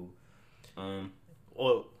it's cool.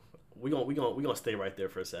 Well, we gonna stay right there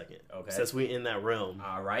for a second. Okay. Since we in that realm.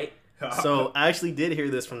 All right. So I actually did hear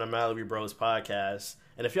this from the Mallory Bros podcast,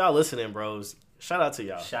 and if y'all listening, bros, shout out to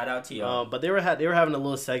y'all. Shout out to y'all. But they were having a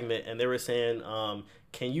little segment, and they were saying,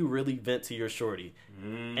 can you really vent to your shorty?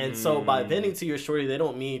 And so by venting to your shorty, they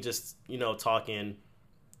don't mean just talking,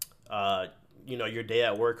 your day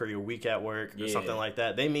at work or your week at work or something like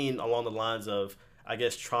that. They mean along the lines of, I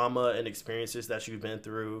guess, trauma and experiences that you've been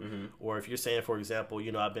through. Or if you're saying, for example,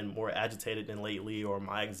 I've been more agitated than lately, or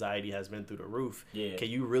my anxiety has been through the roof. Yeah. Can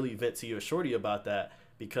you really vent to your shorty about that?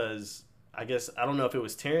 Because I guess, I don't know if it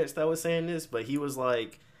was Terrence that was saying this, but he was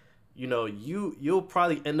like, you'll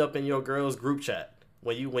probably end up in your girl's group chat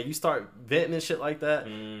when you start venting and shit like that,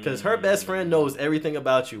 because her best friend knows everything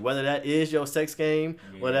about you, whether that is your sex game,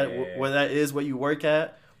 whether that is where you work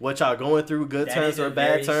at, what y'all going through, good terms or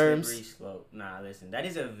bad terms. Slippery slope. Nah, listen, that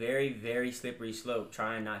is a very, very slippery slope.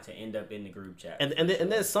 Trying not to end up in the group chat. And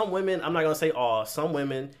then some women, I'm not gonna say all, some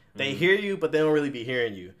women they hear you, but they don't really be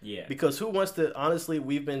hearing you. Yeah. Because who wants to? Honestly,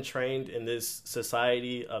 we've been trained in this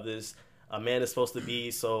society of this. A man is supposed to be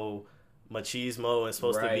so machismo and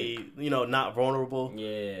supposed to be, not vulnerable.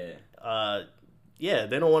 Yeah. Yeah,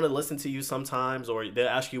 they don't want to listen to you sometimes, or they'll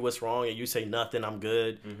ask you what's wrong, and you say nothing. I'm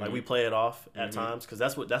good. Like, we play it off at times because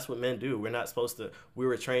that's what men do. We're not supposed to. We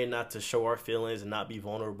were trained not to show our feelings and not be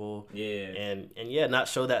vulnerable. Yeah. And not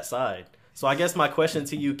show that side. So I guess my question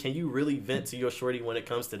to you: can you really vent to your shorty when it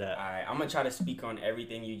comes to that? All right, I'm gonna try to speak on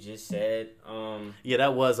everything you just said. Yeah,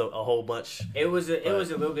 that was a whole bunch. It was a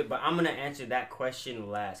little bit, but I'm gonna answer that question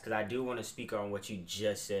last because I do want to speak on what you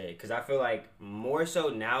just said, because I feel like more so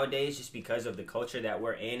nowadays, just because of the culture that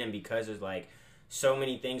we're in and because of like so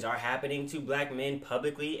many things are happening to black men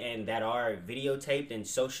publicly and that are videotaped and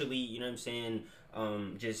socially, you know what I'm saying,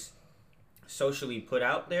 just socially put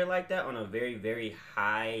out there like that on a very, very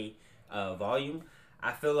high volume.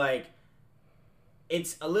 I feel like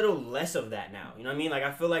it's a little less of that now. You know what I mean? Like,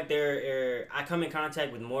 I feel like I come in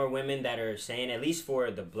contact with more women that are saying, at least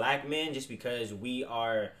for the black men, just because we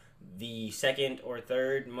are the second or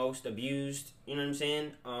third most abused, you know what I'm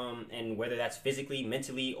saying? And whether that's physically,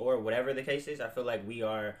 mentally, or whatever the case is, I feel like we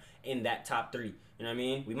are in that top 3. You know what I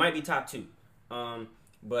mean? We might be top 2.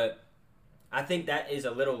 But I think that is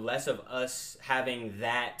a little less of us having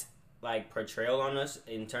that like portrayal on us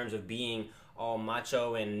in terms of being all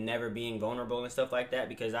macho and never being vulnerable and stuff like that,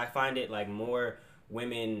 because I find it like more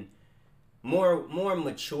women, more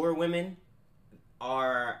mature women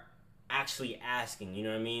are actually asking, you know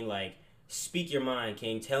what I mean? Like, speak your mind,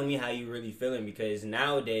 King. Tell me how you really feeling, because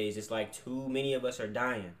nowadays it's like too many of us are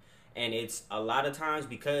dying. And it's a lot of times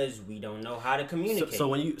because we don't know how to communicate. So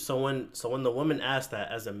when the woman asks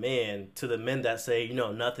that as a man to the men that say,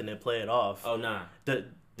 nothing and play it off. Oh, nah.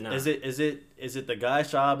 Nah. Is it the guy's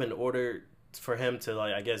job in order for him to,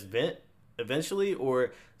 like, I guess, vent eventually,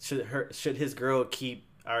 or should his girl keep,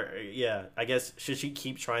 should she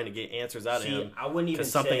keep trying to get answers out of him? I wouldn't even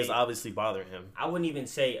because something is obviously bothering him. I wouldn't even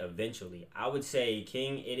say eventually. I would say,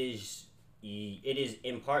 King, it is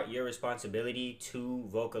in part your responsibility to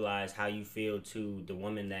vocalize how you feel to the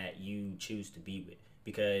woman that you choose to be with,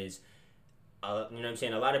 because you know what I'm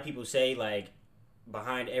saying, a lot of people say, like,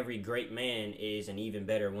 behind every great man is an even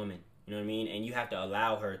better woman, you know what I mean, and you have to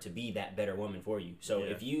allow her to be that better woman for you. So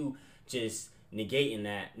if you just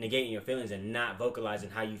negating your feelings and not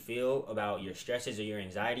vocalizing how you feel about your stresses or your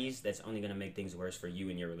anxieties, that's only going to make things worse for you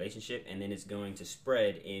in your relationship, and then it's going to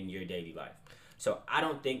spread in your daily life. So I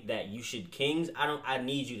don't think that you should, Kings. I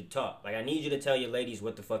need you to talk. Like, I need you to tell your ladies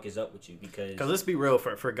what the fuck is up with you, because let's be real,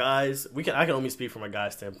 for guys, I can only speak from a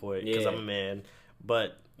guy's standpoint because I'm a man.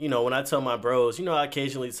 But you know, when I tell my bros, you know, I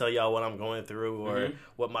occasionally tell y'all what I'm going through or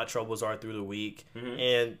what my troubles are through the week.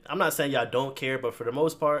 And I'm not saying y'all don't care, but for the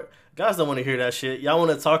most part, guys don't want to hear that shit. Y'all want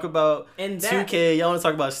to talk about 2K. Y'all want to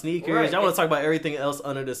talk about sneakers. Right. Y'all want to talk about everything else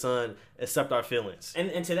under the sun except our feelings.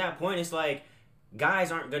 And to that point, it's like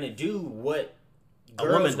guys aren't going to do what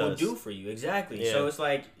girls will do for you. Exactly. Yeah. So it's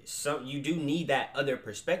like you do need that other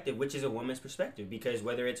perspective, which is a woman's perspective, because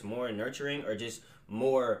whether it's more nurturing or just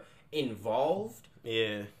more involved,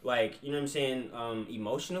 like, you know what I'm saying,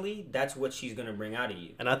 emotionally, that's what she's gonna bring out of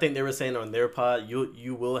you. And I think they were saying on their pod,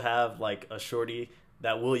 you will have like a shorty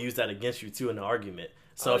that will use that against you too in the argument.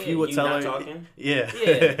 So if you would tell her, hell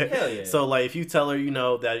yeah. So like if you tell her, you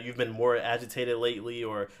know, that you've been more agitated lately,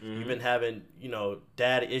 or you've been having, you know,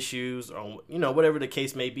 dad issues, or, you know, whatever the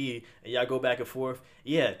case may be, and y'all go back and forth,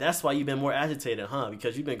 that's why you've been more agitated, huh?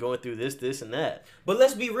 Because you've been going through this, and that. But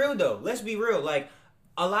let's be real though. Let's be real. Like,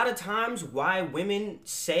 a lot of times, why women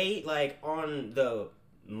say, like, on the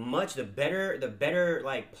better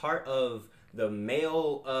like part of the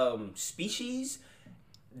male species,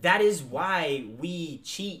 that is why we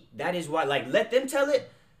cheat. That is why, like, let them tell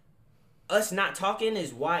it. Us not talking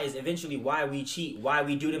is eventually why we cheat, why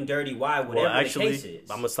we do them dirty, why whatever the case is.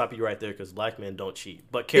 I'm gonna stop you right there because black men don't cheat.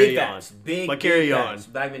 But carry on. Big facts.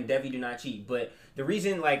 Black men definitely do not cheat. But the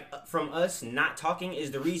reason, like, from us not talking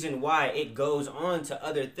is the reason why it goes on to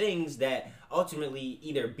other things that ultimately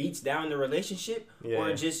either beats down the relationship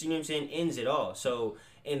or just, you know what I'm saying, ends it all. So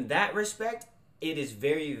in that respect, it is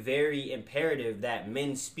very, very imperative that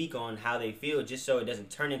men speak on how they feel, just so it doesn't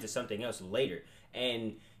turn into something else later.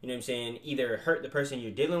 And, you know what I'm saying, either hurt the person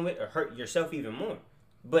you're dealing with or hurt yourself even more.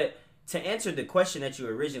 But to answer the question that you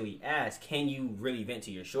originally asked, can you really vent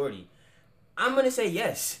to your shorty? I'm going to say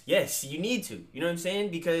yes. Yes, you need to. You know what I'm saying?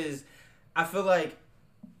 Because I feel like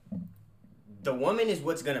the woman is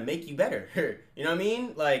what's going to make you better. You know what I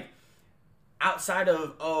mean? Like, outside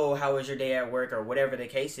of, oh, how was your day at work or whatever the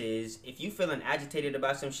case is, if you feeling agitated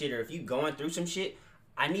about some shit or if you going through some shit,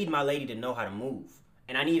 I need my lady to know how to move.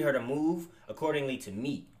 And I need her to move accordingly to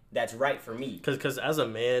me. That's right for me. Because as a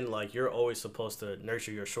man, like, you're always supposed to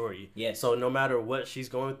nurture your shorty. Yes. So no matter what she's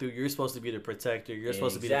going through, you're supposed to be the protector. You're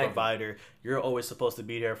supposed to be the provider. You're always supposed to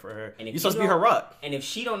be there for her. And you're supposed to be her rock. And if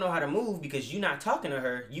she don't know how to move because you're not talking to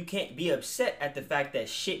her, you can't be upset at the fact that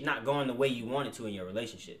shit not going the way you want it to in your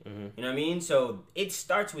relationship. You know what I mean? So it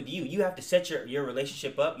starts with you. You have to set your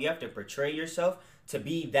relationship up. You have to portray yourself to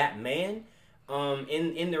be that man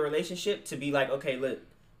in the relationship, to be like, okay, look,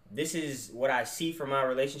 this is what I see from my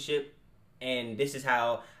relationship, and this is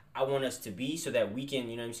how I want us to be, so that we can,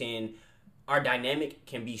 you know what I'm saying, our dynamic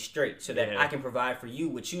can be straight, so that I can provide for you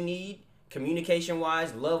what you need,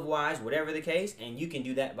 communication-wise, love-wise, whatever the case, and you can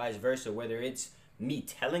do that vice versa, whether it's me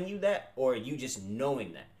telling you that or you just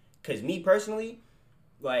knowing that. Because me personally,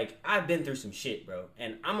 like, I've been through some shit, bro,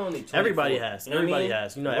 and I'm only 24. Everybody has. You know everybody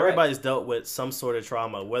has. You know, everybody's dealt with some sort of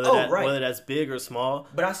trauma, whether that's big or small.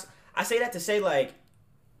 But I say that to say, like,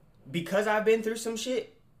 because I've been through some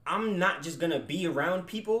shit, I'm not just going to be around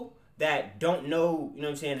people that don't know, you know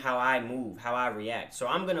what I'm saying, how I move, how I react. So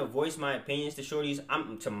I'm going to voice my opinions to shorties,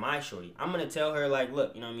 to my shorty. I'm going to tell her, like,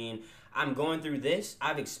 look, you know what I mean, I'm going through this,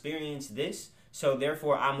 I've experienced this, so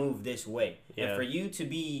therefore I move this way. Yeah. And for you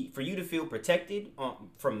to feel protected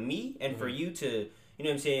from me, and for you to, you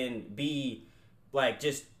know what I'm saying, be, like,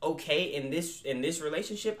 just okay in this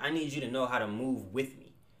relationship, I need you to know how to move with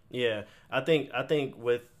me. Yeah, I think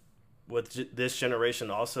with this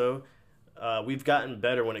generation also, we've gotten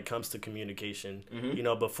better when it comes to communication. You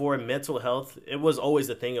know, before, mental health, it was always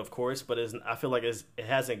a thing, of course, but I feel like it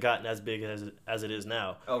hasn't gotten as big as it is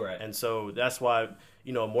now. Oh, right. And so that's why,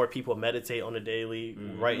 you know, more people meditate on the daily,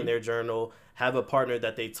 write in their journal, have a partner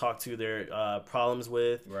that they talk to their problems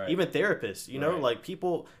with, even therapists. You know, like,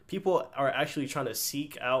 people are actually trying to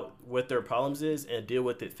seek out what their problems is and deal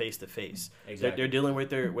with it face to face. Exactly. They're dealing with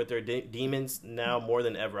their demons now more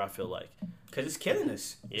than ever, I feel like. Because it's killing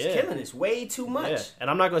us. It's killing us way too much. Yeah. And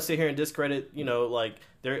I'm not going to sit here and discredit, you know, like,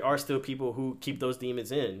 there are still people who keep those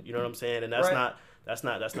demons in. You know what I'm saying? And that's not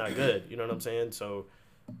good. You know what I'm saying? So,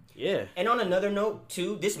 yeah. And on another note,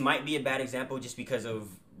 too, this might be a bad example just because of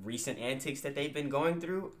recent antics that they've been going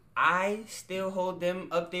through. I still hold them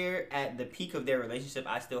up there at the peak of their relationship.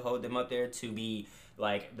 I still hold them up there to be,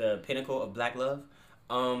 like, the pinnacle of black love.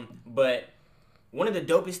 But one of the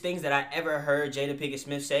dopest things that I ever heard Jada Pinkett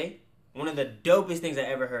Smith say, one of the dopest things I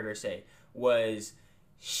ever heard her say, was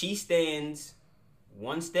she stands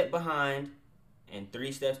one step behind and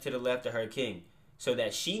 3 steps to the left of her king, so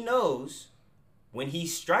that she knows when he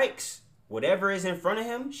strikes, whatever is in front of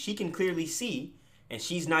him, she can clearly see, and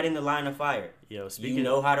she's not in the line of fire. Yo, speaking, you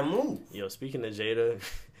know how to move. Yo, speaking of Jada,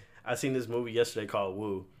 I seen this movie yesterday called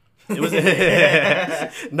Woo. It was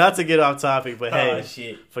not to get off topic, but hey,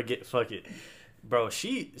 shit. Fuck it, bro.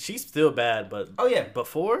 She's still bad, but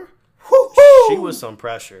before she was some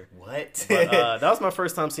pressure. What? But, that was my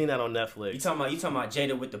first time seeing that on Netflix. You talking about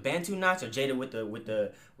Jada with the Bantu knots or Jada with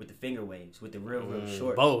the finger waves with the real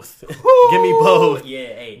short? Both. Give me both. Yeah,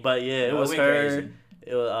 hey. But yeah, it was her. Crazy.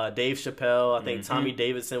 It was Dave Chappelle. I think Tommy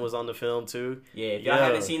Davidson was on the film too. Yeah, if y'all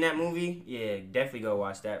haven't seen that movie, yeah, definitely go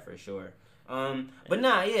watch that for sure. But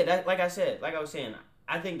nah, yeah, that like I was saying,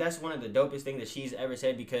 I think that's one of the dopest things that she's ever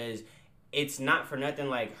said, because it's not for nothing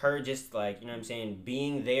like her just like, you know what I'm saying,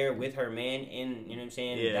 being there with her man in, you know what I'm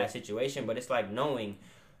saying, that situation, but it's like knowing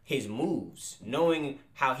his moves, knowing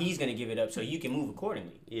how he's going to give it up so you can move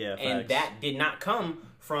accordingly. Yeah, and facts. that did not come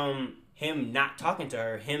from him not talking to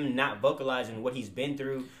her, him not vocalizing what he's been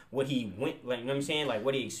through, what he went, like, you know what I'm saying, like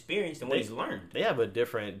what he experienced and what he's learned. They have a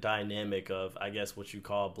different dynamic of, I guess, what you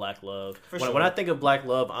call black love. Sure. When I think of black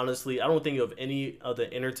love, honestly, I don't think of any of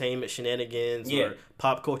the entertainment shenanigans or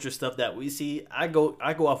pop culture stuff that we see. I go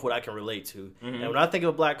off what I can relate to. And when I think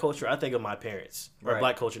of black culture, I think of my parents. Or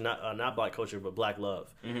black culture, not black culture, but black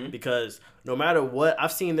love. Because no matter what,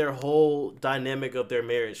 I've seen their whole dynamic of their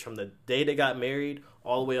marriage from the day they got married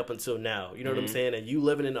all the way up until now. You know what I'm saying? And you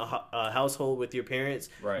living in a household with your parents,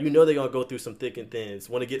 you know they're going to go through some thick and thins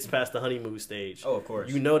when it gets past the honeymoon stage. Oh, of course.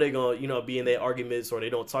 You know they're going to, be in their arguments, or they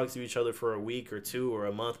don't talk to each other for a week or two or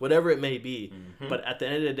a month, whatever it may be. But at the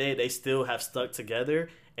end of the day, they still have stuck together,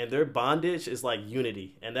 and their bondage is like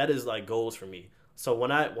unity. And that is like goals for me. So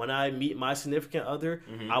when I meet my significant other,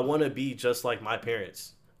 I want to be just like my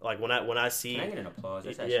parents. Like when I see, can I get an applause?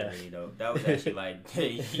 That's actually really dope. That was actually like,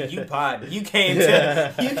 you came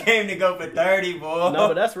to go for 30, boy. No,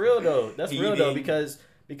 but that's real though. That's real though, because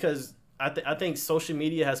I think social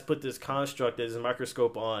media has put this construct as a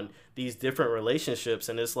microscope on these different relationships,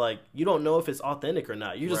 and it's like you don't know if it's authentic or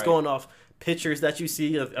not. You're just going off pictures that you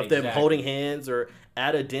see of them holding hands, or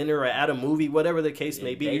at a dinner, or at a movie, whatever the case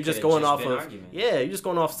may be. You're just going off of you're just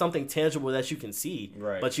going off something tangible that you can see,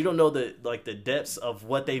 but you don't know the depths of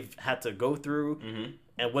what they've had to go through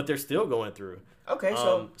and what they're still going through. Okay,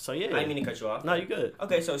 so yeah, I didn't mean to cut you off. No, you're good.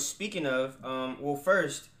 Okay, so speaking of, I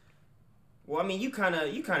mean, you kind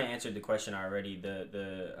of answered the question already.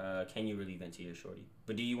 The can you really vent to your shorty?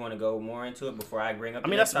 But do you want to go more into it before I bring up the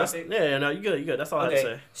next topic? No, you good. That's all I have to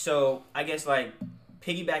say. So I guess like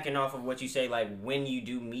piggybacking off of what you say, like when you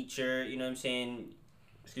do meet your, you know what I'm saying,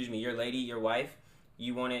 your lady, your wife,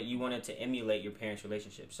 you wanted to emulate your parents'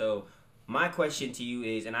 relationship. So my question to you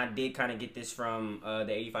is, and I did kind of get this from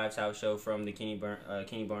the 85 South show from the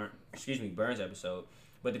Burns episode.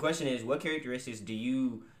 But the question is, what characteristics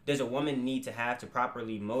does a woman need to have to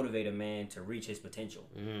properly motivate a man to reach his potential?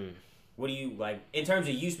 What do you like in terms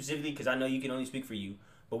of you specifically? Because I know you can only speak for you.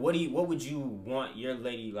 But what would you want your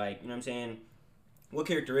lady, like, you know what I'm saying? What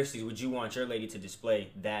characteristics would you want your lady to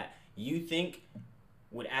display that you think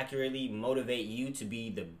would accurately motivate you to be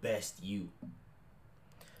the best you?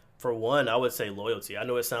 For one, I would say loyalty. I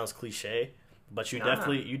know it sounds cliche, but you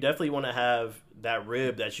definitely want to have that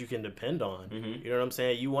rib that you can depend on. You know what I'm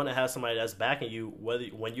saying? You want to have somebody that's backing you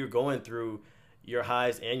when you're going through your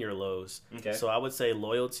highs and your lows. Okay. So I would say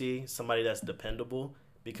loyalty, somebody that's dependable,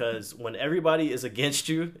 because when everybody is against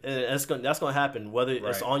you, and that's going to happen, whether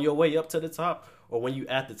it's on your way up to the top or when you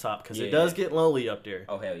at the top, because it does get lonely up there.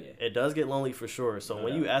 Oh, hell yeah. It does get lonely for sure. So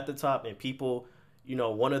when you at the top and people,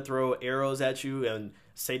 want to throw arrows at you and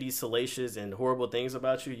say these salacious and horrible things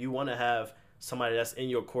about you, you want to have somebody that's in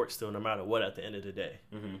your court still, no matter what, at the end of the day.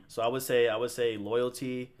 So I would say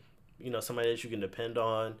loyalty, somebody that you can depend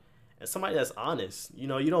on, and somebody that's honest. You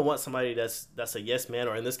don't want somebody that's a yes man,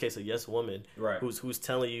 or in this case a yes woman, who's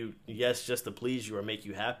telling you yes just to please you or make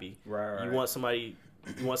you happy. You want somebody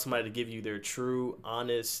to give you their true,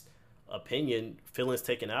 honest opinion, feelings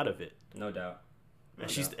taken out of it. No doubt.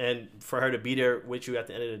 And for her to be there with you at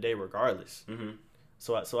the end of the day, regardless.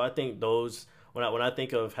 So I think those. When I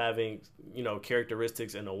think of having,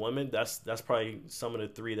 characteristics in a woman, that's probably some of the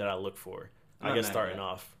three that I look for. I guess starting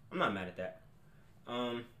off. I'm not mad at that.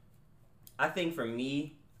 I think for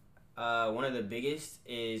me, one of the biggest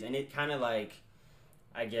is, and it kind of like,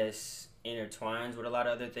 I guess, intertwines with a lot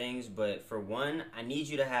of other things, but for one, I need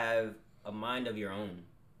you to have a mind of your own.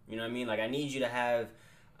 You know what I mean? Like, I need you to have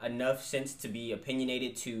enough sense to be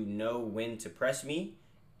opinionated to know when to press me,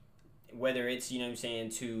 whether it's,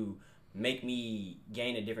 to make me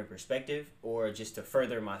gain a different perspective or just to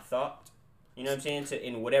further my thought. You know what I'm saying?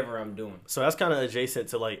 In whatever I'm doing. So that's kind of adjacent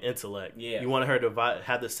to like intellect. Yeah. You want her to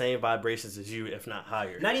have the same vibrations as you, if not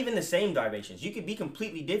higher. Not even the same vibrations. You could be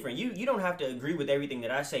completely different. You don't have to agree with everything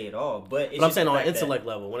that I say at all. But I'm saying on intellect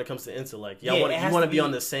level, when it comes to intellect, you want to be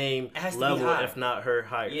on the same level, if not her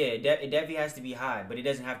higher. Yeah, it definitely has to be high, but it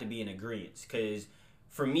doesn't have to be an agreement. Because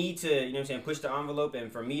for me to, you know what I'm saying, push the envelope,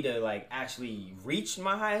 and for me to like actually reach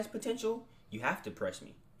my highest potential, you have to press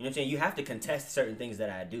me. You know what I'm saying? You have to contest certain things that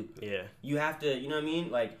I do. Yeah. You have to, you know what I mean?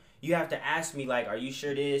 Like, you have to ask me, like, are you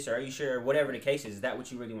sure this, or are you sure, whatever the case is that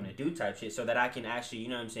what you really want to do type shit, so that I can actually, you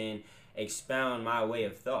know what I'm saying, expound my way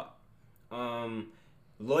of thought.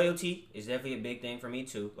 Loyalty is definitely a big thing for me,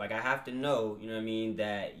 too. Like, I have to know, you know what I mean,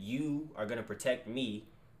 that you are going to protect me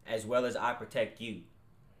as well as I protect you.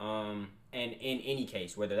 And in any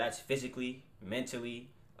case, whether that's physically, mentally,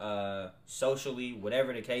 socially,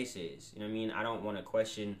 whatever the case is, you know what I mean? I don't want to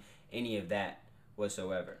question any of that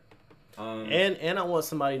whatsoever. And I want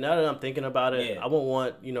somebody, now that I'm thinking about it, I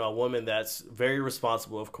want, you know, a woman that's very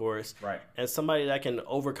responsible, of course. Right. And somebody that can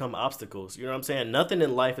overcome obstacles. You know what I'm saying? Nothing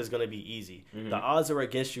in life is going to be easy. Mm-hmm. The odds are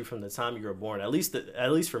against you from the time you were born. At least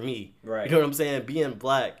for me. Right. You know what I'm saying? Being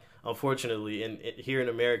black, unfortunately, and here in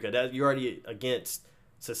America, that you're already against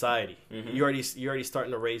society. Mm-hmm. You're already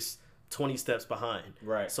starting to race 20 steps behind.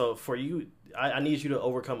 Right. So for you, I need you to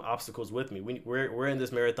overcome obstacles with me. We're in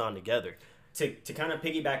this marathon together. To kind of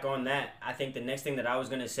piggyback on that, I think the next thing that I was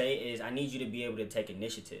going to say is I need you to be able to take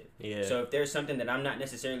initiative. Yeah. So if there's something that I'm not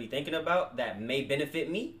necessarily thinking about that may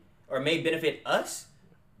benefit me or may benefit us,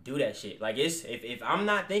 do that shit. Like, if I'm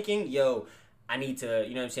not thinking, yo, I need to,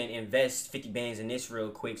 you know what I'm saying, invest 50 bands in this real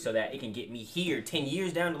quick so that it can get me here 10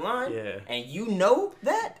 years down the line. Yeah. And you know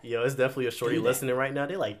that? Yo, it's definitely a shorty listening right now.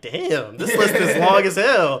 They're like, damn, this list is long as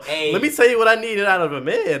hell. Hey, let me tell you what I needed out of a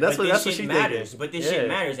man. That's what she matters. Thinking. But this shit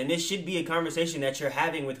matters. And this should be a conversation that you're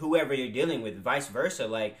having with whoever you're dealing with, vice versa.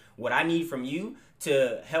 Like, what I need from you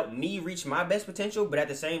to help me reach my best potential, but at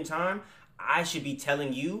the same time, I should be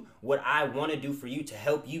telling you what I want to do for you to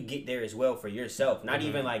help you get there as well for yourself. Not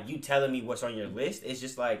even like you telling me what's on your list. It's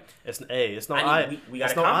just like it's no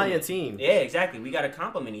I in team. Yeah, exactly. We got to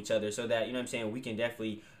compliment each other so that, you know what I'm saying, we can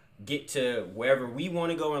definitely get to wherever we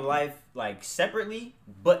want to go in life, like separately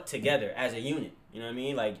but together as a unit. You know what I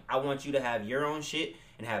mean? Like, I want you to have your own shit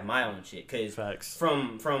and have my own shit. Because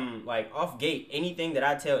from like off gate, anything that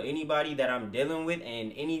I tell anybody that I'm dealing with,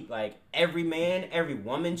 and every man, every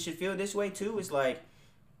woman should feel this way too, is like,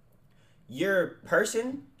 your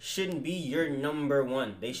person shouldn't be your number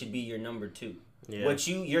one. They should be your number two. Yeah.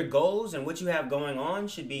 Your goals and what you have going on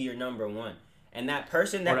should be your number one. And that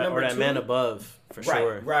person, that number two, or that man above, for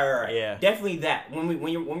sure. Right. Yeah. Definitely that. When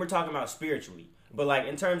we're talking about spiritually. But like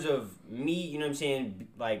in terms of me, you know what I'm saying,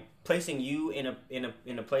 like placing you in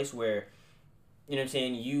a place where, you know what I'm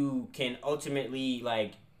saying, you can ultimately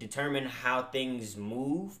like determine how things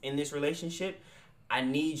move in this relationship. I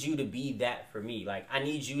need you to be that for me. Like, I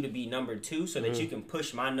need you to be number two so that you can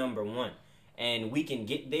push my number one. And we can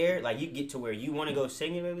get there, like you get to where you want to go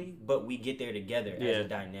singularly, but we get there together as a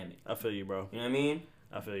dynamic. I feel you, bro. You know what I mean?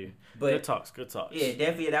 I feel you. But good talks. Yeah,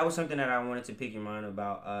 definitely. That was something that I wanted to pick your mind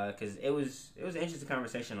about, because it was an interesting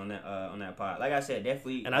conversation on that pod. Like I said,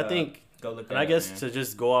 definitely. And I think go look. And I guess to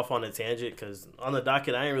just go off on a tangent, because on the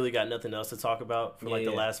docket I ain't really got nothing else to talk about for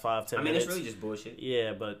the last 5-10 minutes. I mean, it's really just bullshit.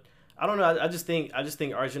 Yeah, but I don't know. I just think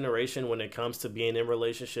our generation, when it comes to being in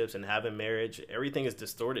relationships and having marriage, everything is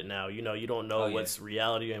distorted now. You know, you don't know what's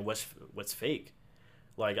reality and what's fake.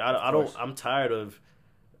 Like I'm tired of.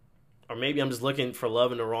 Or maybe I'm just looking for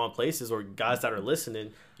love in the wrong places, or guys that are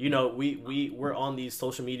listening. You know, we're on these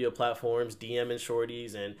social media platforms, DMing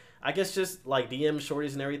shorties, and I guess just like DM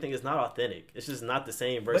shorties and everything is not authentic. It's just not the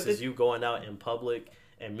same versus you going out in public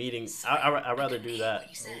and meeting. I'd rather do that.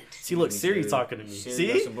 See, look, Siri talking to me.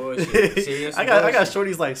 See? I got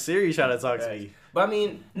shorties like Siri trying to talk to me. But I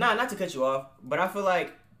mean, not to cut you off, but I feel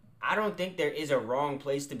like I don't think there is a wrong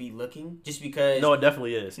place to be looking, just because. No, it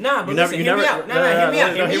definitely is. Nah, but hear me out.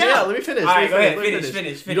 Hear me out. Let me finish. All right, go ahead.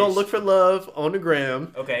 Finish. You don't look for love on the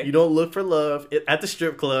gram. Okay. You don't look for love at the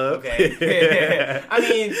strip club. Okay. I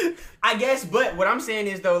mean, I guess, but what I'm saying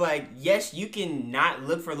is, though, like, yes, you can not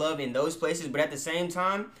look for love in those places, but at the same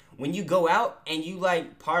time, when you go out and you, like,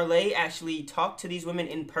 actually talk to these women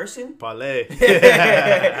in person. When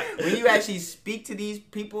you actually speak to these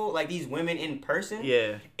people, like these women in person,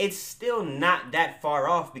 it's still not that far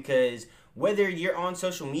off, because whether you're on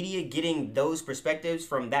social media getting those perspectives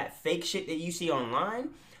from that fake shit that you see online,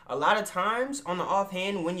 a lot of times on the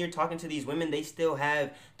offhand, when you're talking to these women, they still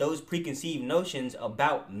have those preconceived notions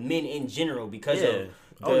about men in general because of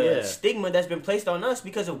stigma that's been placed on us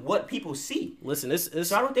because of what people see. Listen,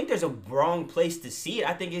 so I don't think there's a wrong place to see it.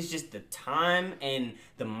 I think it's just the time and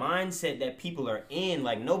the mindset that people are in.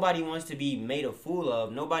 Like, nobody wants to be made a fool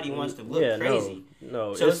of. Nobody wants to look crazy.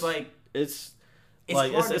 No. So it's like it's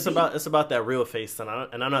about that real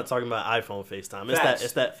FaceTime, and I'm not talking about iPhone FaceTime.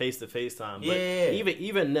 It's that face to face time. But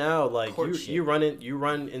even now, like you run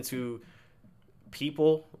into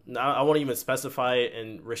people. I won't even specify it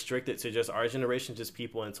and restrict it to just our generation, just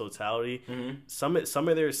people in totality. Mm-hmm. Some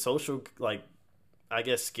of their social, like, I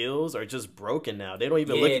guess, skills are just broken now. They don't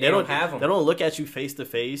even look. They don't look at you face to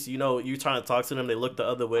face. You know, you trying to talk to them, they look the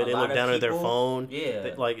other way. They look down at their phone. Yeah,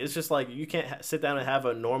 it's just like you can't sit down and have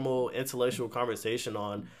a normal intellectual conversation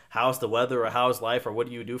on how's the weather or how's life or what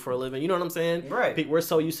do you do for a living. You know what I'm saying? Right. We're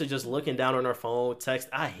so used to just looking down on our phone, text.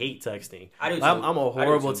 I hate texting. I do too. I'm a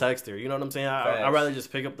horrible texter. You know what I'm saying? I'd rather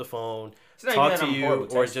just pick up the phone, talk to you,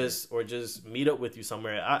 or just meet up with you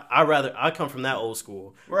somewhere. I come from that old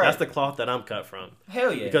school. Right. That's the cloth that I'm cut from.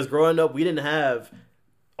 Hell yeah. Because growing up, we didn't have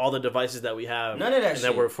all the devices that we have. None of that and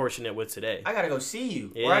that we're fortunate with today. I gotta go see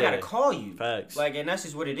you, or I gotta call you. Facts. Like, and that's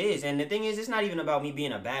just what it is. And the thing is, it's not even about me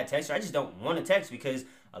being a bad texter. I just don't want to text because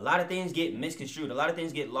a lot of things get misconstrued. A lot of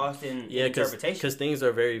things get lost in interpretation. Because things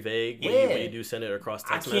are very vague when you do send it across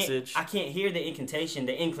text message. I can't hear the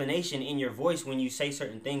inclination in your voice when you say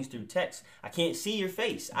certain things through text. I can't see your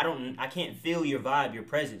face. I can't feel your vibe, your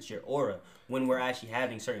presence, your aura when we're actually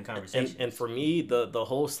having certain conversations. And for me, the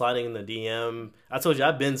whole sliding in the DM, I told you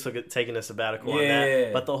I've been taking a sabbatical on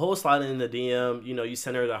that. But the whole sliding in the DM, you know, you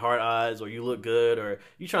send her the heart eyes or you look good or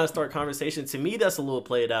you trying to start conversation. To me, that's a little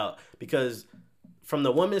played out because from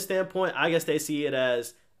the woman's standpoint, I guess they see it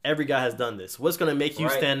as every guy has done this. What's going to make you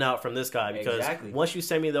stand out from this guy? Because once you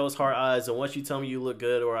send me those heart eyes and once you tell me you look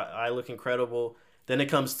good or I look incredible, then it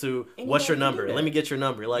comes to what's your number? Let me get your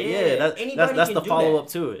number. Like, that's the follow up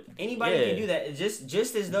to it. Anybody can do that.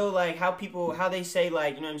 Just as though like how they say,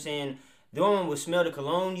 like, you know what I'm saying, the woman will smell the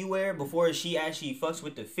cologne you wear before she actually fucks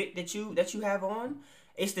with the fit that you have on.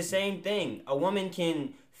 It's the same thing. A woman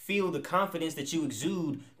can feel the confidence that you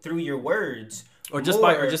exude through your words. Or just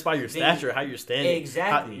by your stature, how you're standing,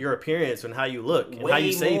 exactly, your appearance and how you look, and how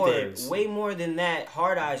you say things. Way more than that,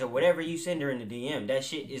 hard eyes or whatever you send her in the DM. That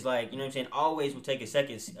shit is like, you know what I'm saying. Always will take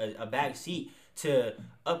a back seat to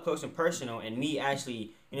up close and personal, and me actually,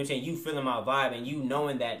 you know what I'm saying, you feeling my vibe and you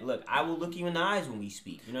knowing that, look, I will look you in the eyes when we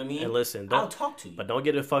speak. You know what I mean? And listen, I'll talk to you. But don't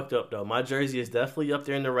get it fucked up, though. My jersey is definitely up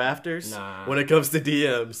there in the rafters when it comes to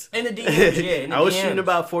DMs. In the DMs, yeah. I was shooting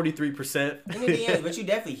about 43%. In the DMs, but you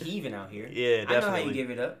definitely heaving out here. Yeah, definitely. I know how you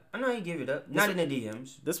give it up. Not in the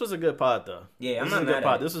DMs. This was a good pod, though. Yeah, I'm not mad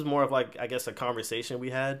at it. This was more of like, I guess, a conversation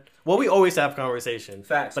we had. Well, we always have conversation.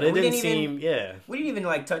 Facts. But it didn't seem, We didn't even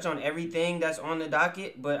like touch on everything that's on the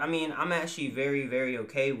docket. But I mean, I'm actually very, very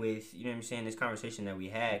okay with, you know what I'm saying, this conversation that we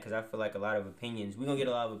had, because I feel like a lot of opinions. We're gonna get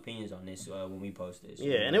a lot of opinions on this when we post this.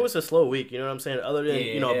 Yeah, and it was a slow week. You know what I'm saying? Other than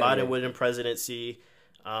Biden winning presidency.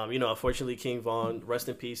 Unfortunately, King Von, rest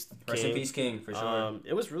in peace, King. Rest in peace, King, for sure.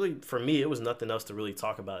 It was really, for me, it was nothing else to really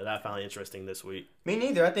talk about that I found interesting this week. Me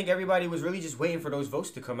neither. I think everybody was really just waiting for those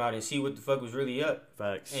votes to come out and see what the fuck was really up.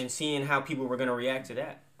 Facts. And seeing how people were going to react to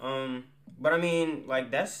that. But I mean,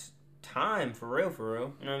 like, that's time, for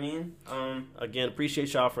real. You know what I mean? Again,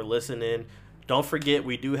 appreciate y'all for listening. Don't forget,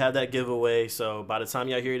 we do have that giveaway. So by the time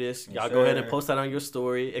y'all hear this, y'all go ahead and post that on your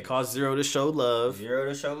story. It costs $0 to show love. $0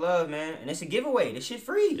 to show love, man. And it's a giveaway. This shit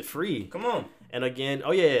free. It's free. Come on. And again,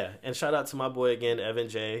 and shout out to my boy again, Evan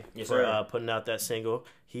J, for putting out that single.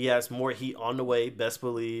 He has more heat on the way, best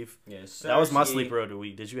believe. Yes, sir. That was my sleeper of the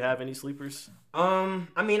week. Did you have any sleepers?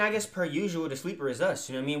 I mean, I guess per usual, the sleeper is us.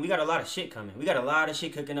 You know what I mean? We got a lot of shit coming. We got a lot of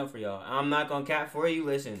shit cooking up for y'all. I'm not gonna cap for you.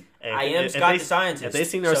 Listen, I am Scott the Scientist. If they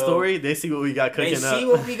seen our story, they see what we got cooking up. They see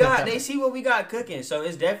what we got. They see what we got cooking. So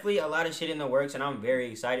it's definitely a lot of shit in the works, and I'm very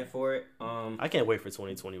excited for it. I can't wait for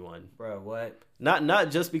 2021. Bro, what?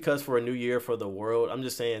 Not just because for a new year for the world. I'm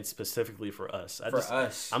just saying specifically for us.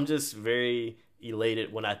 I'm just very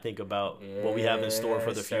elated when I think about what we have in store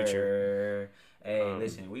for the future. Hey,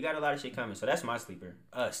 listen, we got a lot of shit coming, so that's my sleeper.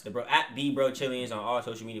 Us, at the Bro Chillians on all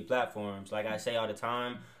social media platforms. Like I say all the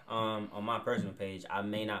time, on my personal page, I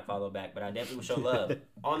may not follow back, but I definitely will show love.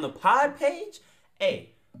 On the pod page, hey,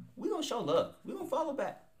 we gonna show love. We gonna follow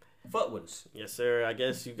back. Fuck with us. Yes, sir. I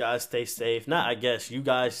guess you guys stay safe. You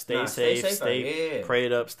guys stay safe. Stay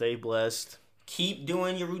prayed up. Stay blessed. Keep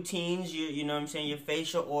doing your routines, you know what I'm saying, your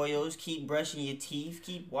facial oils. Keep brushing your teeth.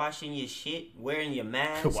 Keep washing your shit. Wearing your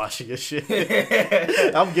mask. Washing your shit.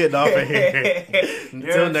 I'm getting off of here.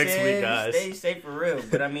 Until next week, guys. Stay safe for real.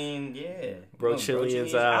 But I mean, yeah. Bro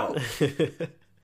Chillians out.